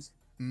multiplayer games.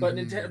 But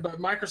but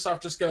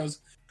Microsoft just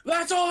goes,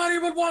 that's all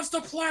anyone wants to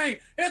play.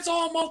 It's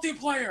all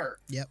multiplayer.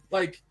 Yep.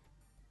 Like,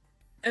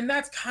 and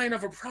that's kind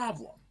of a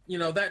problem.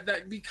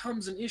 That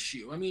becomes an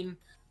issue. I mean,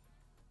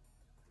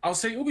 I'll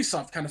say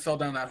Ubisoft kind of fell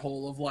down that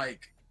hole of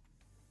like,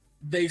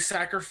 they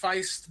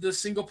sacrificed the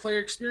single player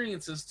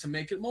experiences to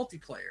make it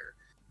multiplayer.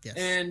 Yes.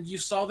 And you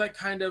saw that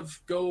kind of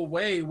go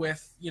away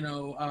with,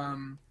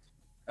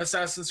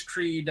 Assassin's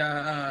Creed,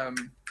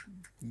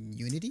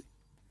 Unity?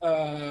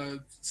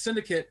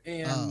 Syndicate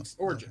and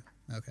Origin.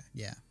 Okay,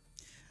 yeah.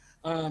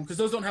 Because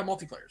those don't have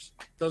multiplayers.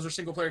 Those are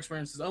single player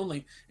experiences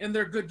only, and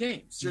they're good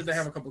games. Sure, they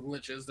have a couple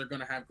glitches. They're going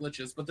to have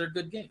glitches, but they're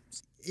good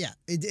games. Yeah,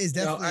 it's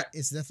definitely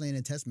it's definitely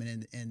an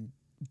testament, and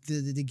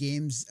the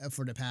games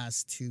for the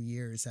past 2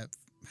 years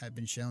have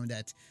been shown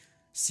that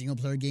single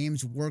player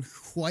games work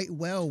quite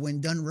well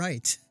when done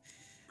right.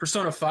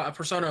 Persona 5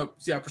 was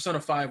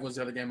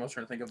the other game I was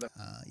trying to think of that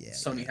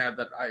Sony had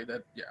that.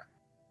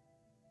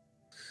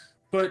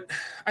 But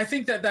I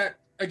think that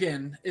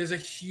again is a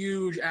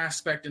huge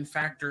aspect and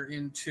factor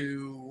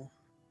into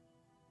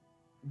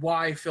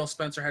why Phil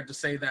Spencer had to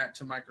say that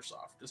to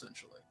Microsoft,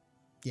 essentially.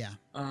 Yeah.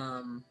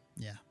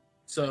 Yeah.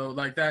 So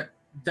like that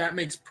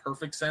makes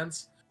perfect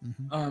sense.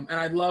 And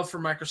I'd love for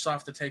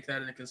Microsoft to take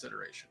that into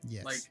consideration.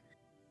 Yes. Like,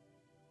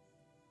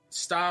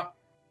 stop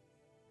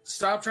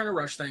trying to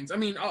rush things. I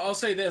mean, I'll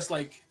say this,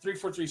 like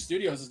 343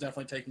 Studios is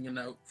definitely taking a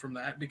note from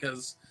that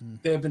because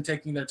they have been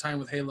taking their time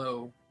with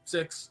Halo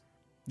 6.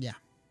 Yeah.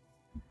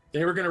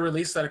 They were going to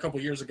release that a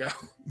couple years ago,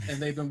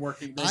 and they've been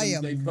working.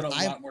 They put a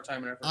lot more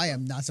time and effort. I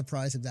am not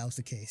surprised if that was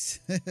the case.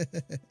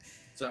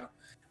 So,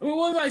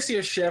 we might see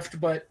a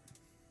shift, but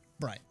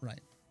right.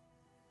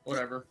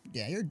 Whatever.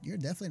 Yeah, you're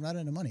definitely right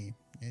on the money.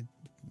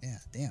 Yeah,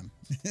 damn.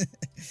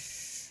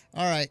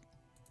 All right.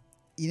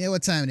 You know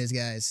what time it is,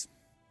 guys.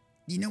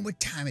 You know what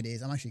time it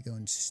is. I'm actually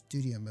going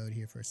studio mode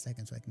here for a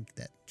second so I can get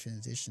that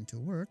transition to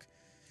work.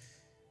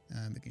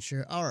 Making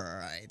sure. All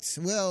right.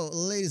 Well,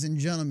 ladies and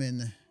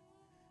gentlemen,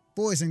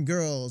 boys and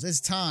girls,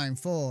 it's time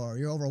for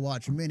your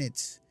Overwatch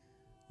Minute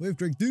with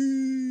Drake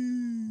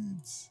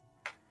Dudes.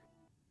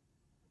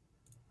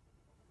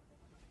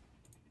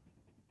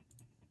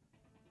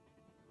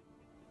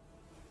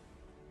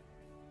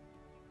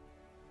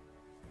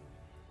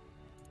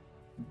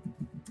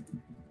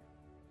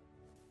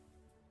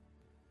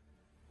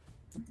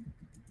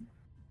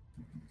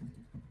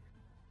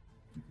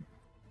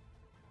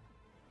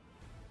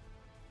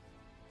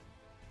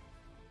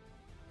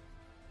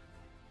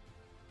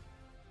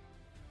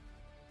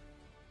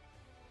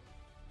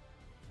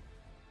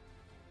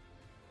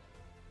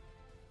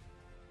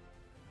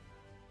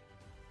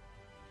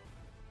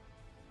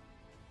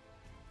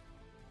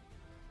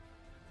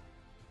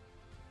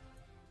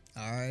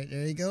 All right,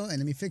 there you go. And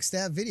let me fix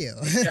that video.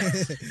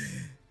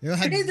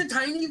 It is a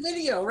tiny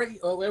video right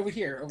over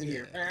here.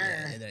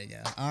 Yeah, there you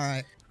go. All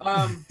right.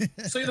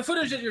 So the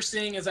footage that you're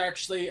seeing is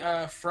actually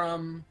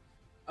from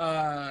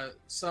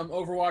some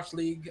Overwatch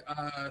League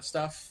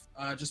stuff,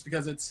 just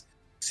because it's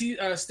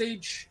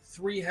stage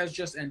 3 has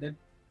just ended,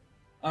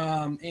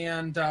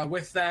 and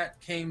with that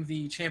came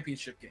the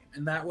championship game,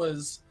 and that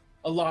was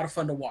a lot of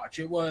fun to watch.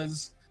 It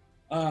was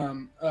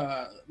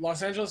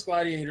Los Angeles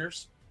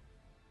Gladiators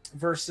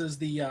versus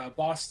the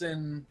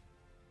Boston.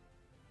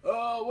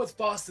 Oh, what's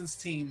Boston's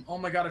team? Oh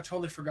my god, I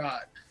totally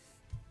forgot.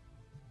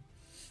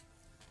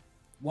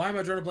 Why am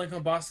I drawing a blank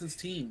on Boston's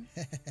team?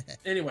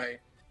 Anyway,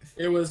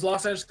 it was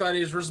Los Angeles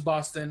Gladiators versus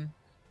Boston,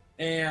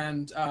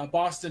 and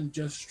Boston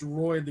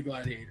destroyed the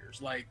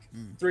Gladiators, like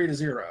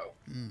 3-0.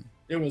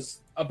 It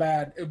was a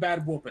bad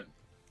whooping.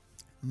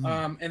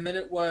 And then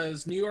it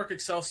was New York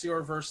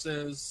Excelsior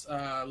versus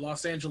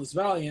Los Angeles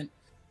Valiant,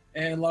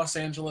 and Los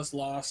Angeles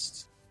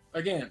lost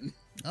again.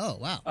 Oh,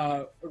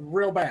 wow.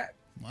 Real bad.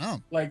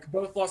 Wow. Like,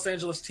 both Los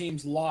Angeles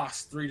teams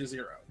lost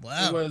 3-0.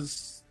 Wow. It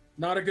was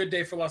Not a good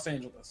day for Los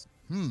Angeles.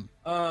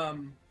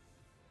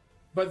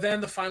 But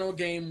then the final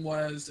game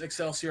was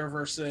Excelsior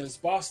versus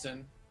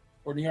Boston,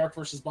 or New York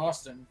versus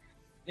Boston.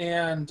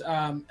 And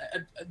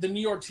the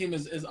New York team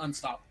is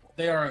unstoppable.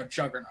 They are a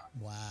juggernaut.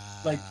 Wow.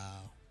 Like,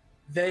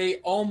 they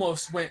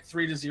almost went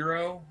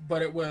 3-0,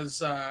 but it was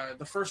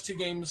the first two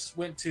games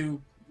went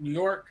to New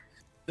York.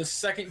 The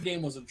second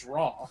game was a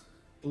draw,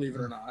 believe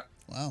it or not.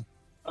 Wow.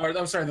 Or,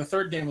 I'm sorry, the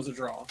third game was a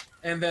draw.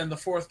 And then the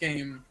fourth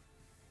game,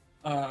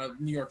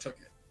 New York took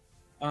it.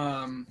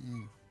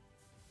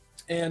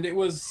 And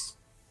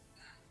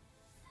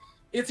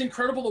it's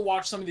incredible to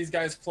watch some of these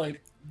guys play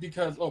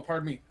because,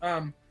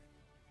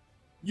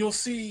 you'll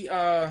see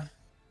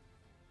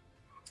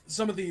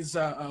some of these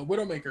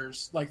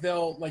Widowmakers,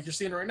 like you're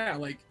seeing right now,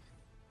 like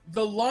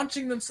the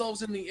launching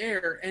themselves in the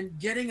air and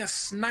getting a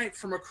snipe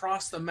from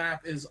across the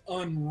map is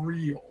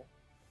unreal.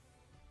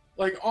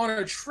 Like on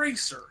a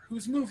tracer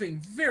who's moving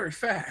very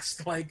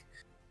fast. Like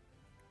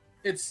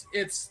it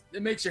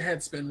makes your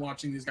head spin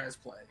watching these guys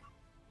play.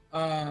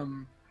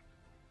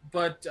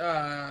 But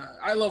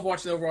I love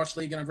watching the Overwatch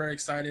League, and I'm very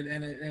excited.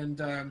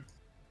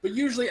 But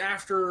usually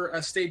after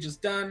a stage is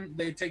done,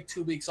 they take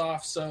 2 weeks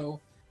off. So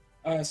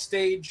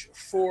stage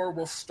 4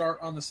 will start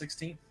on the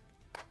 16th.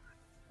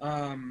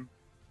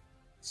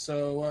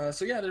 So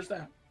yeah, there's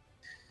that.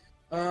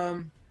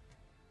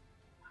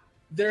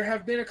 There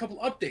have been a couple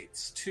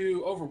updates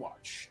to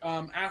Overwatch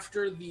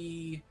after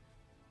the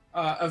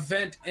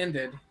event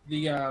ended.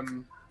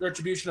 The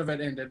Retribution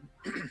event ended.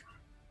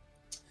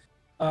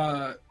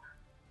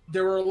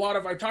 There were a lot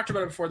of, I talked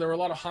about it before, there were a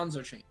lot of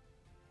Hanzo changes.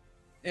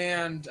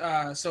 And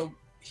so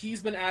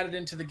he's been added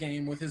into the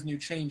game with his new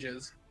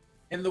changes.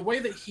 And the way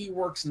that he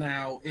works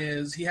now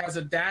is he has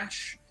a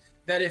dash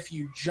that if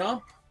you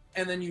jump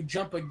and then you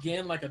jump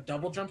again, like a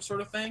double jump sort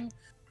of thing,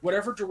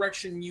 whatever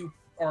direction you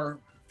are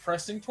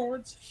pressing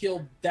towards,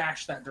 he'll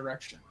dash that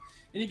direction.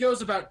 And he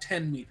goes about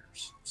 10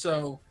 meters.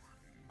 So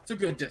it's a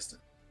good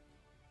distance.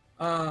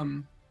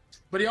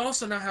 But he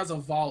also now has a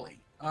volley.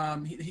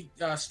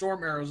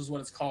 Storm arrows is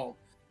what it's called.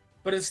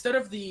 But instead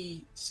of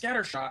the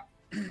scatter shot,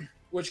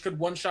 which could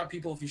one-shot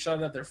people if you shot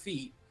it at their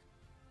feet,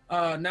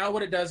 now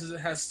what it does is it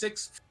has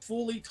 6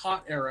 fully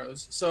taught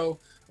arrows. So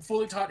a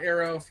fully taught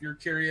arrow, if you're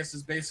curious,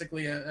 is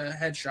basically a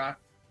headshot,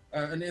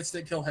 an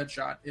instant kill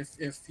headshot.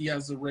 If he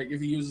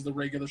uses the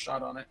regular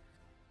shot on it,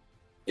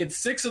 it's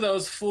 6 of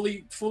those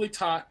fully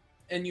taught,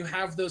 and you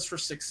have those for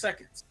 6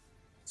 seconds.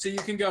 So you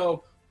can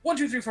go 1,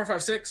 2, 3, 4,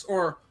 5, 6,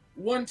 or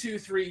 1, 2,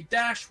 3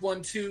 dash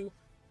 1, 2,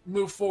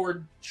 move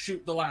forward,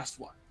 shoot the last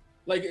one.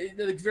 Like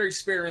very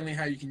sparingly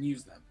how you can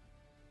use them.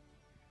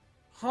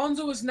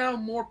 Hanzo is now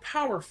more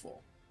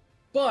powerful,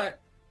 but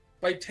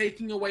by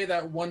taking away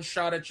that one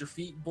shot at your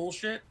feet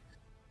bullshit,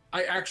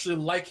 I actually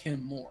like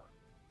him more.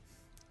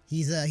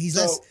 He's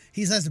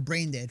less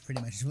brain dead, pretty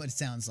much is what it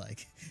sounds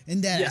like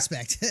in that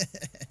aspect.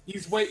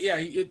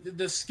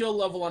 The skill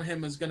level on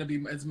him is going to be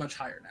much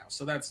higher now,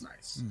 so that's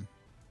nice.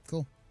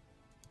 Cool.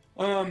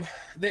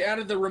 They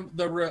added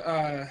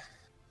the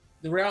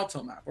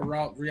Rialto map, or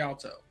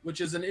Rialto, which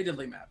is an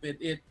Italy map.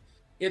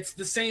 It's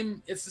the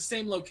same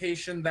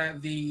location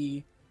that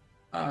the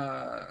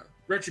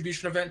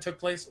Retribution event took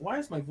place. Why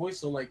is my voice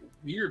so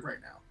weird right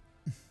now?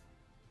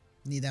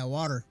 Need that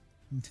water.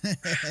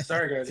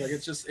 Sorry guys,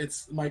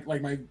 it's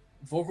my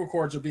vocal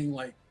cords are being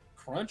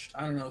crunched.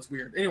 I don't know, it's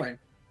weird. Anyway,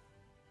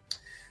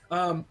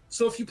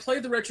 so if you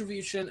played the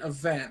Retribution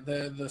event,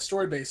 the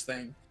story-based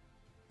thing,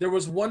 there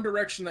was one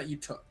direction that you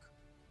took.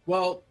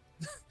 Well,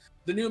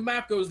 the new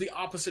map goes the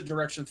opposite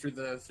direction through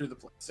the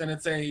place, and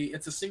it's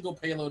a single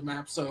payload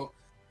map. So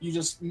you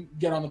just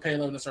get on the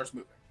payload and it starts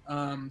moving.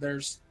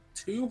 There's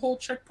 2 whole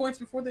checkpoints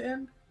before the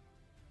end,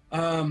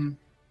 and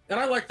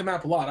I like the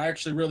map a lot. I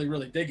actually really,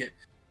 really dig it.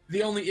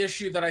 The only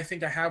issue that I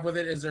think I have with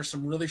it is there's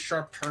some really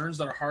sharp turns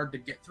that are hard to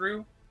get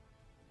through,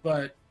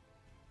 but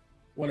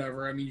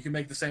whatever. I mean, you can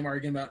make the same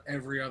argument about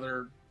every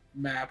other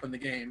map in the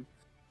game.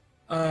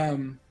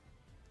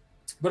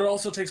 But it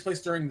also takes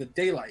place during the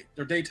daylight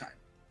or daytime.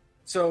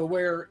 So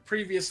where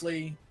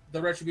previously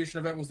the Retribution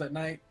event was at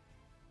night,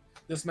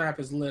 this map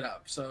is lit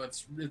up. So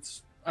it's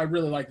I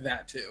really like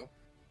that too.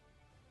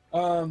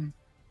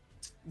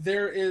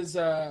 There is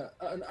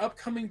an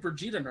upcoming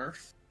Brigitte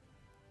nerf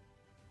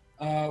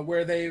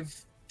where they've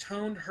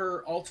toned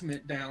her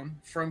ultimate down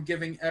from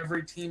giving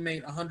every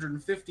teammate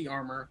 150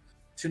 armor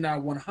to now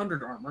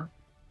 100 armor,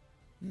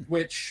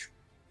 which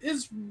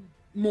is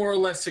more or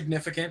less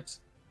significant,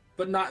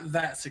 but not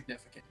that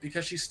significant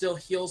because she still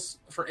heals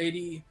for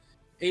 80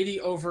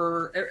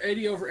 over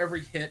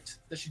every hit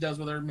that she does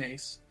with her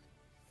mace.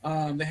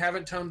 They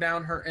haven't toned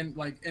down her and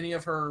any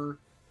of her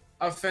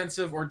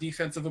offensive or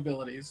defensive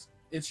abilities.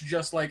 It's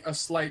just a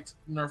slight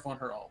nerf on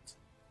her ult.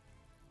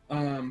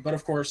 But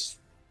of course,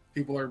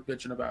 people are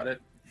bitching about it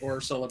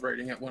or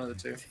celebrating it, one of the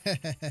two.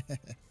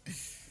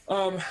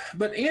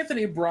 But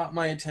Anthony brought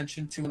my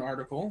attention to an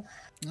article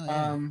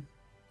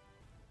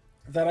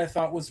that I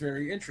thought was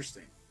very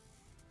interesting.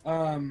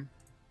 And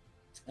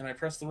I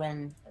pressed the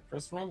wrong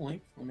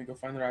link. Let me go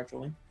find their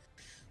actual link.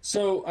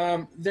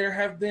 So there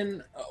have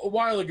been a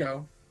while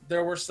ago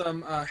there were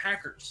some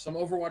hackers, some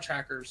Overwatch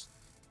hackers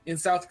in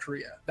South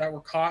Korea that were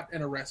caught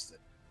and arrested.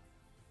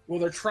 Well,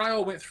 their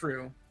trial went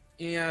through,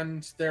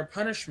 and their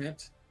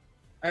punishment,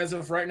 as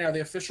of right now,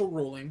 the official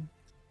ruling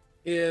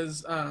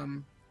is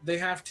they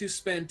have to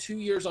spend 2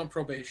 years on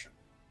probation.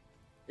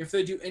 If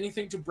they do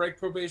anything to break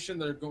probation,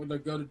 they're going to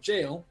go to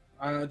jail.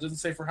 It doesn't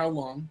say for how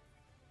long,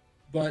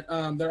 but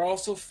they're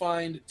also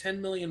fined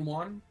 10 million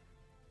won,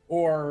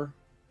 or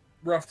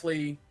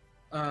roughly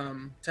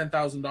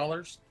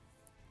 $10,000.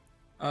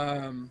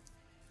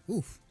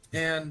 Oof.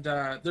 And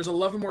there's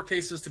 11 more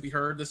cases to be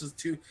heard. This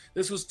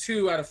was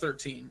 2 out of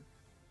 13.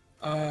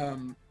 Yeah,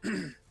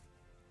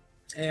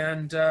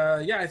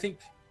 I think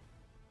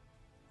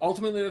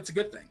ultimately that's a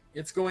good thing.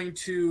 It's going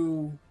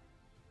to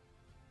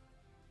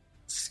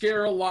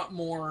scare a lot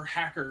more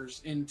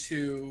hackers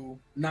into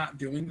not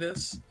doing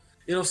this.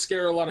 It'll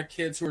scare a lot of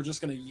kids who are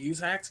just going to use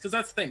hacks, because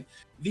that's the thing.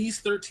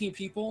 These 13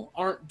 people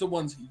aren't the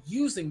ones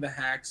using the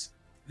hacks.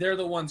 They're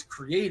the ones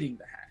creating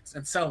the hacks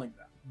and selling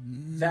them.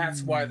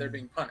 That's why they're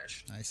being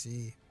punished. I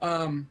see.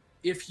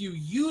 If you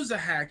use a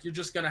hack, you're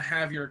just going to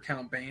have your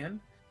account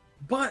banned.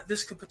 But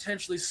this could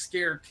potentially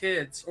scare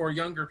kids or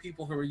younger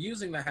people who are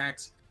using the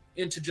hacks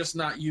into just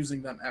not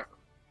using them ever,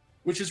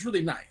 which is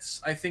really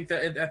nice. I think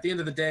that at the end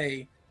of the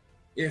day,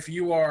 if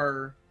you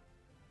are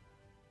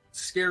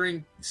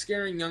scaring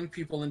young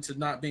people into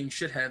not being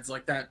shitheads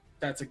like that,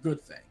 that's a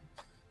good thing.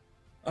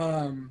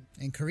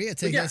 And Korea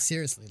takes that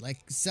seriously. Like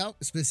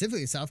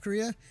specifically South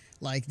Korea,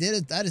 like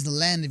that is the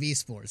land of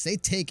esports. They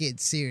take it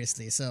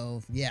seriously.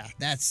 So yeah,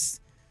 that's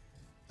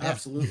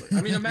absolutely.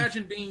 I mean,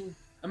 imagine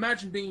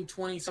being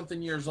 20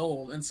 something years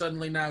old and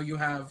suddenly now you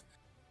have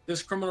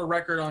this criminal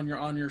record on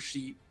your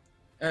sheet,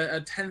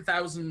 a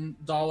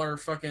 $10,000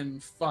 fucking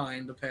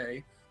fine to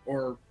pay,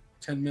 or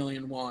 10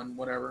 million won,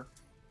 whatever.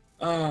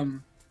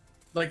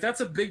 Like,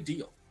 that's a big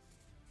deal.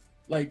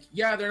 Like,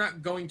 yeah, they're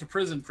not going to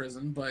prison,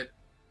 but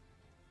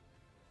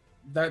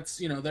that's,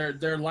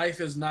 their life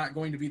is not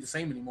going to be the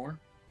same anymore.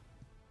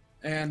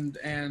 And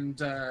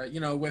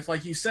with,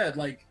 like you said,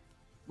 like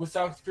with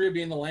South Korea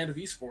being the land of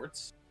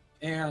esports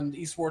and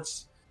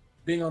esports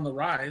being on the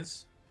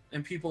rise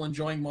and people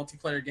enjoying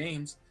multiplayer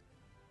games,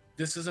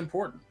 this is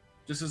important.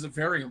 This is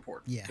very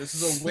important. Yeah. This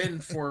is a win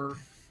for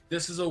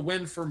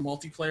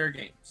multiplayer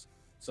games.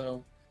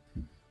 So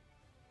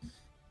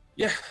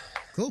yeah.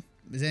 Cool.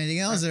 Is there anything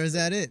else, or is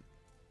that it?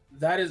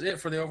 That is it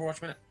for the Overwatch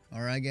Minute.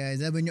 All right, guys.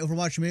 That's been your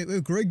Overwatch Minute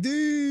with Greg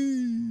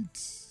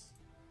Deeds.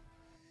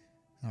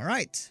 All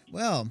right.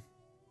 Well,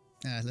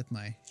 I lift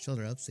my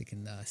shoulder up so you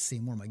can see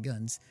more of my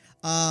guns.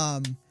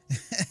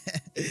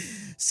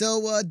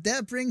 So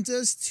that brings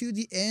us to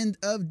the end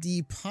of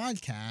the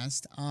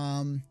podcast.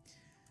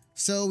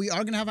 So we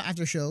are gonna have an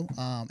after show.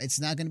 It's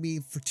not gonna be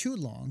for too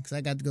long because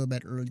I got to go to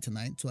bed early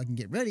tonight so I can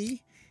get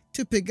ready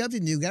to pick up the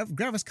new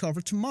graphics card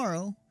for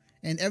tomorrow,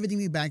 and everything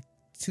will be back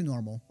to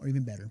normal or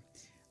even better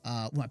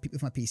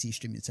with my PC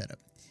streaming setup.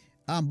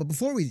 But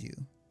before we do,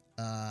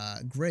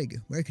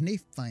 Greg, where can they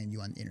find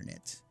you on the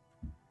internet?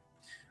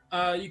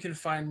 You can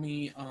find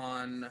me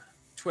on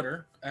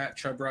Twitter at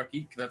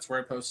ChubRockGeek. That's where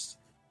I post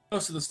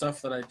most of the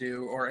stuff that I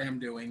do or am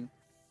doing.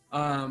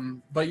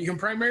 But you can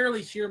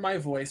primarily hear my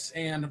voice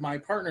and my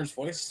partner's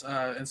voice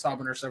in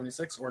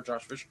Sobiner76 or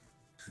Josh Fisher.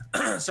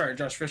 Sorry,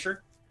 Josh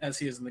Fisher, as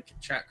he is in the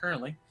chat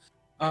currently.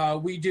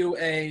 We do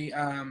a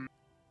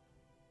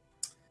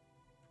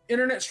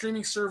internet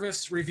streaming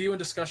service review and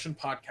discussion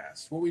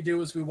podcast. What we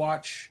do is we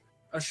watch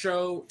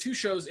two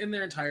shows in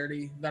their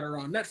entirety that are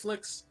on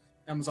Netflix,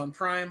 Amazon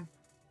Prime,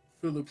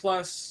 Hulu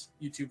Plus,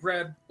 YouTube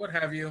Red, what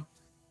have you.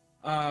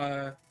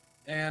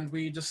 And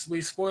we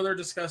spoiler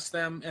discuss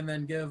them and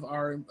then give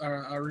our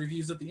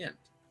reviews at the end.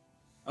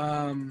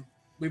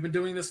 We've been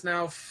doing this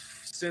now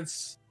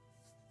since,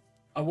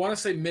 I want to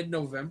say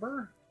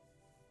mid-November,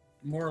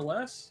 more or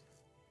less.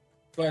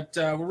 But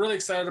we're really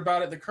excited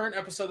about it. The current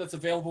episode that's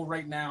available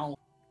right now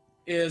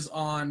is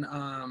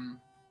on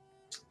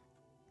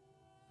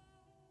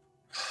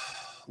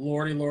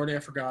Lordy, I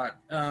forgot.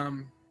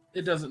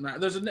 It doesn't matter.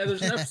 There's an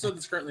episode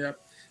that's currently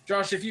up.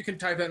 Josh, if you can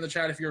type that in the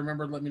chat if you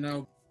remember, let me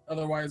know.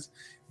 Otherwise,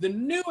 the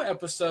new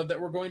episode that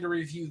we're going to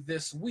review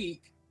this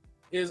week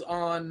is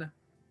on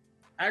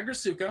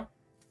Agrasuko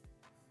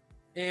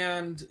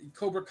and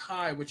Cobra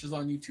Kai, which is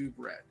on YouTube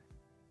Red.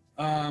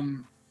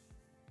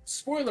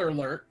 Spoiler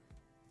alert,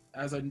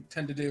 as I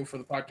tend to do for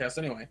the podcast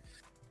anyway.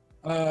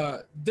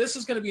 This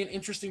is going to be an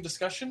interesting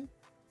discussion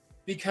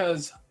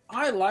because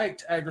I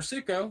liked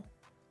Agrasuko.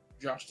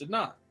 Josh did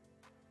not.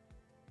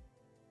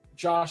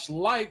 Josh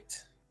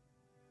liked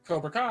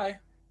Cobra Kai.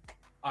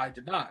 I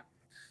did not.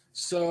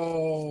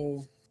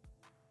 So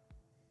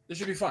this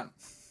should be fun.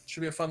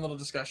 Should be a fun little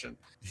discussion.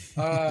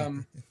 But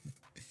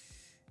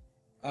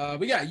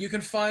yeah, you can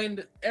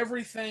find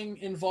everything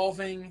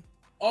involving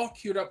All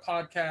Queued Up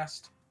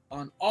Podcast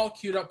on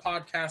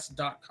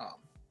allqueueduppodcast.com.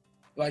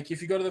 Like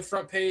if you go to the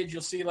front page,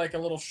 you'll see like a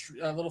little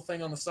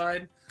thing on the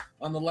side,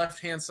 on the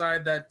left-hand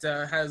side that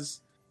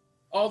has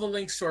all the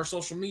links to our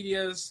social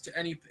medias, to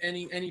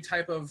any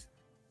type of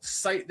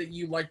site that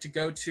you like to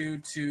go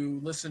to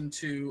listen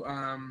to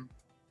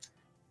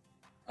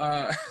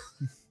All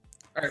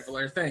right,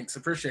 Blair, thanks.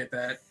 Appreciate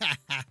that.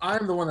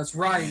 I'm the one that's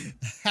right.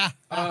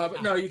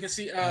 But no, you can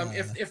see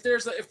if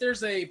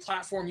there's a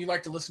platform you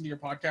like to listen to your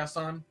podcast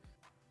on,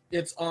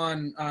 it's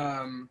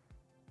on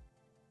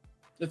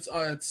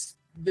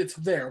it's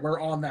there. We're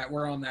on that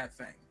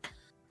thing.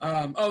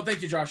 Oh,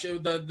 thank you, Josh.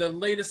 The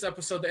latest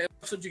episode, the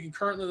episode you can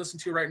currently listen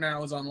to right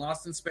now, is on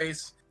Lost in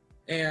Space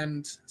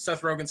and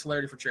Seth Rogen's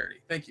Hilarity for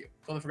Charity. Thank you.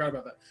 Totally forgot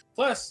about that.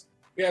 Plus,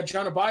 we had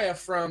John Abaya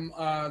from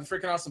the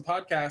Freaking Awesome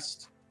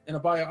Podcast and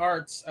Abaya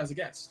Arts as a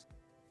guest.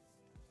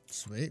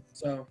 Sweet.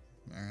 So,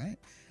 all right.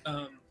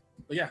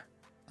 But yeah,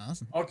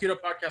 awesome.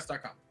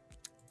 allqueuedupodcast.com.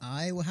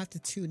 I will have to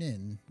tune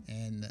in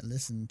and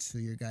listen to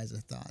your guys'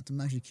 thoughts. I'm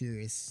actually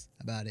curious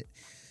about it.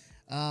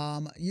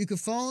 You can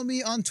follow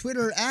me on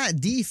Twitter at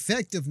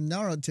Defective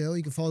Naruto.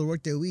 You can follow the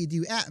work that we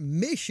do at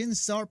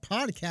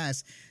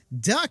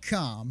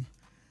missionstartpodcast.com.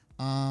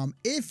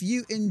 If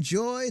you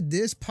enjoyed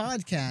this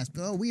podcast,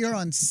 well, we are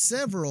on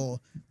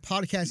several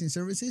podcasting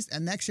services,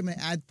 and actually I'm going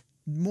to add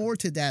more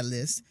to that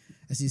list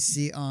as you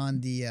see on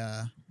the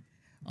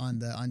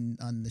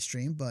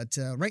stream. But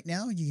right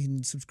now, you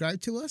can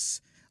subscribe to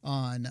us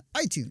on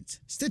iTunes,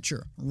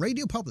 Stitcher,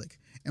 Radio Public,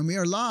 and we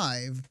are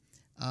live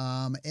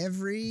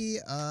every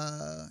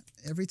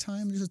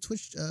time there's a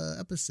Twitch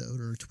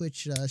episode or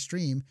Twitch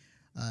stream.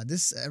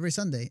 This every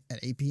Sunday at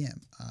 8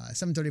 p.m.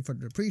 7:30 for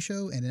the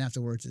pre-show, and then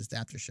afterwards is the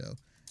after show.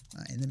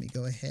 And let me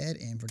go ahead,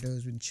 and for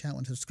those in chat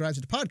want to subscribe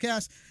to the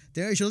podcast,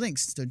 there's your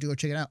links. So do go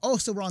check it out.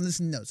 Also, we're on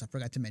Listen Notes. I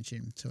forgot to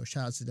mention, so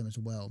shout out to them as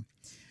well.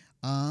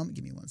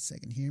 Give me 1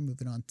 second here.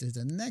 Moving on to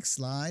the next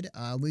slide.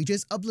 We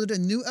just uploaded a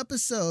new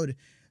episode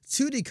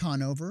to the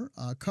Conover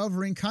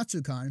covering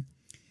Katsucon.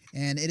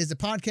 And it is a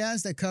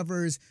podcast that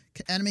covers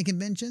anime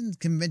conventions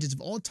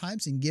of all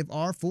types, and give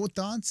our full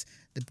thoughts,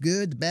 the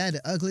good, the bad,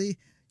 the ugly.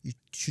 You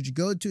should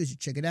go to it, you should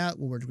check it out.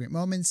 What were the great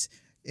moments?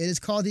 It is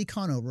called The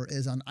Conover. It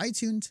is on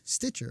iTunes,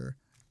 Stitcher,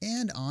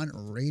 and on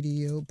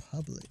Radio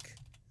Public.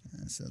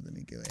 So let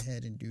me go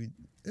ahead and do,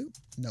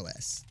 no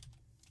S.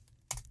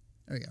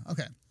 There we go.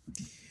 Okay.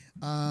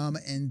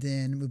 And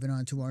then moving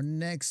on to our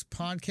next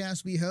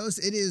podcast we host.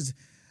 It is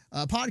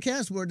a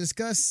podcast where we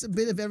discuss a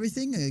bit of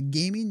everything,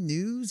 gaming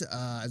news,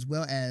 as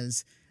well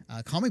as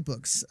comic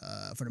books,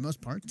 for the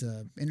most part,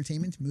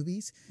 entertainment,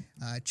 movies.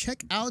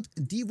 Check out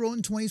the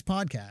Rolling 20s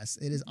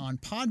podcast. It is on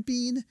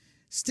Podbean,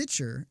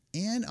 Stitcher,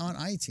 and on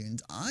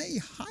iTunes. I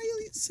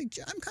highly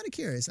suggest, I'm kind of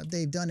curious if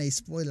they've done a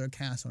spoiler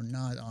cast or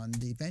not on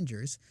the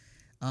Avengers.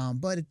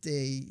 But if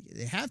they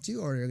have to,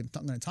 or they're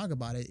going to talk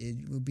about it,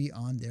 it will be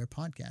on their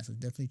podcast. So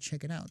definitely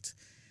check it out.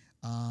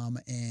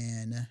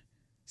 And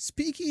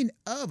speaking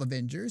of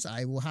Avengers,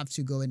 I will have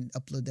to go and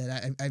upload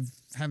that. I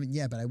haven't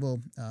yet, but I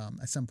will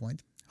at some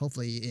point.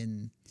 Hopefully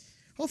in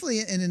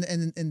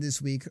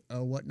this week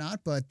or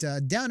whatnot. But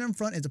Down in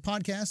Front is a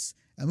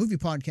movie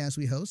podcast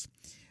we host.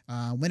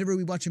 Whenever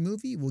we watch a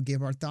movie, we'll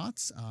give our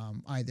thoughts,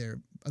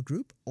 either a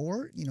group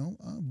or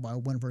by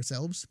one of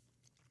ourselves.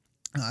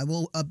 I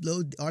will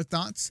upload our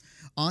thoughts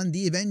on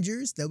the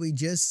Avengers that we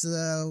just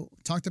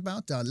talked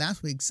about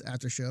last week's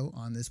after show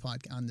on this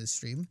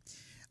stream.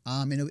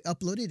 And it'll be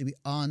uploaded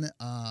on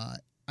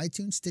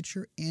iTunes,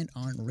 Stitcher, and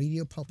on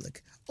Radio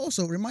Public.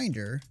 Also,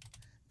 reminder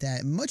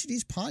that much of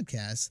these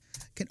podcasts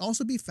can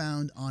also be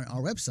found on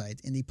our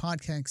website in the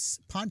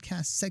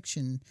podcast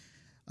section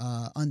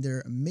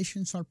under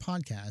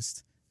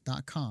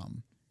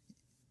missionstartpodcast.com.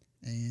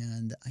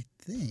 And I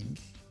think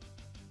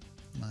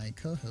my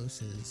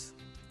co-host has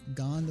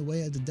gone the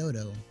way of the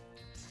dodo.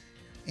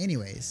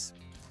 Anyways,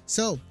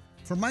 so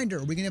for reminder,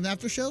 we're gonna have an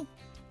after show.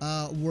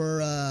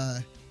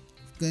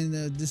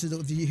 This is,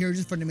 if you hear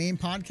this for the main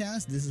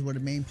podcast, this is where the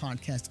main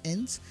podcast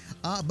ends.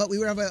 But we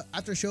will have an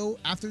after show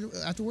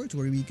afterwards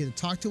where you can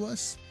talk to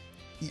us,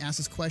 you ask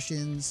us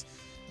questions,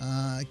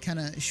 kind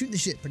of shoot the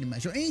shit pretty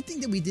much, or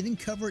anything that we didn't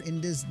cover in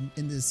this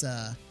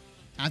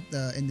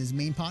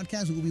main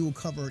podcast, we will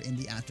cover in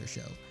the after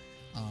show,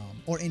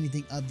 or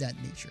anything of that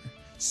nature.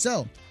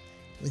 So,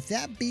 with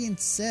that being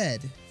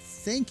said,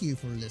 thank you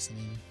for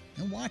listening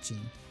and watching.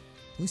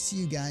 We'll see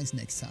you guys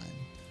next time.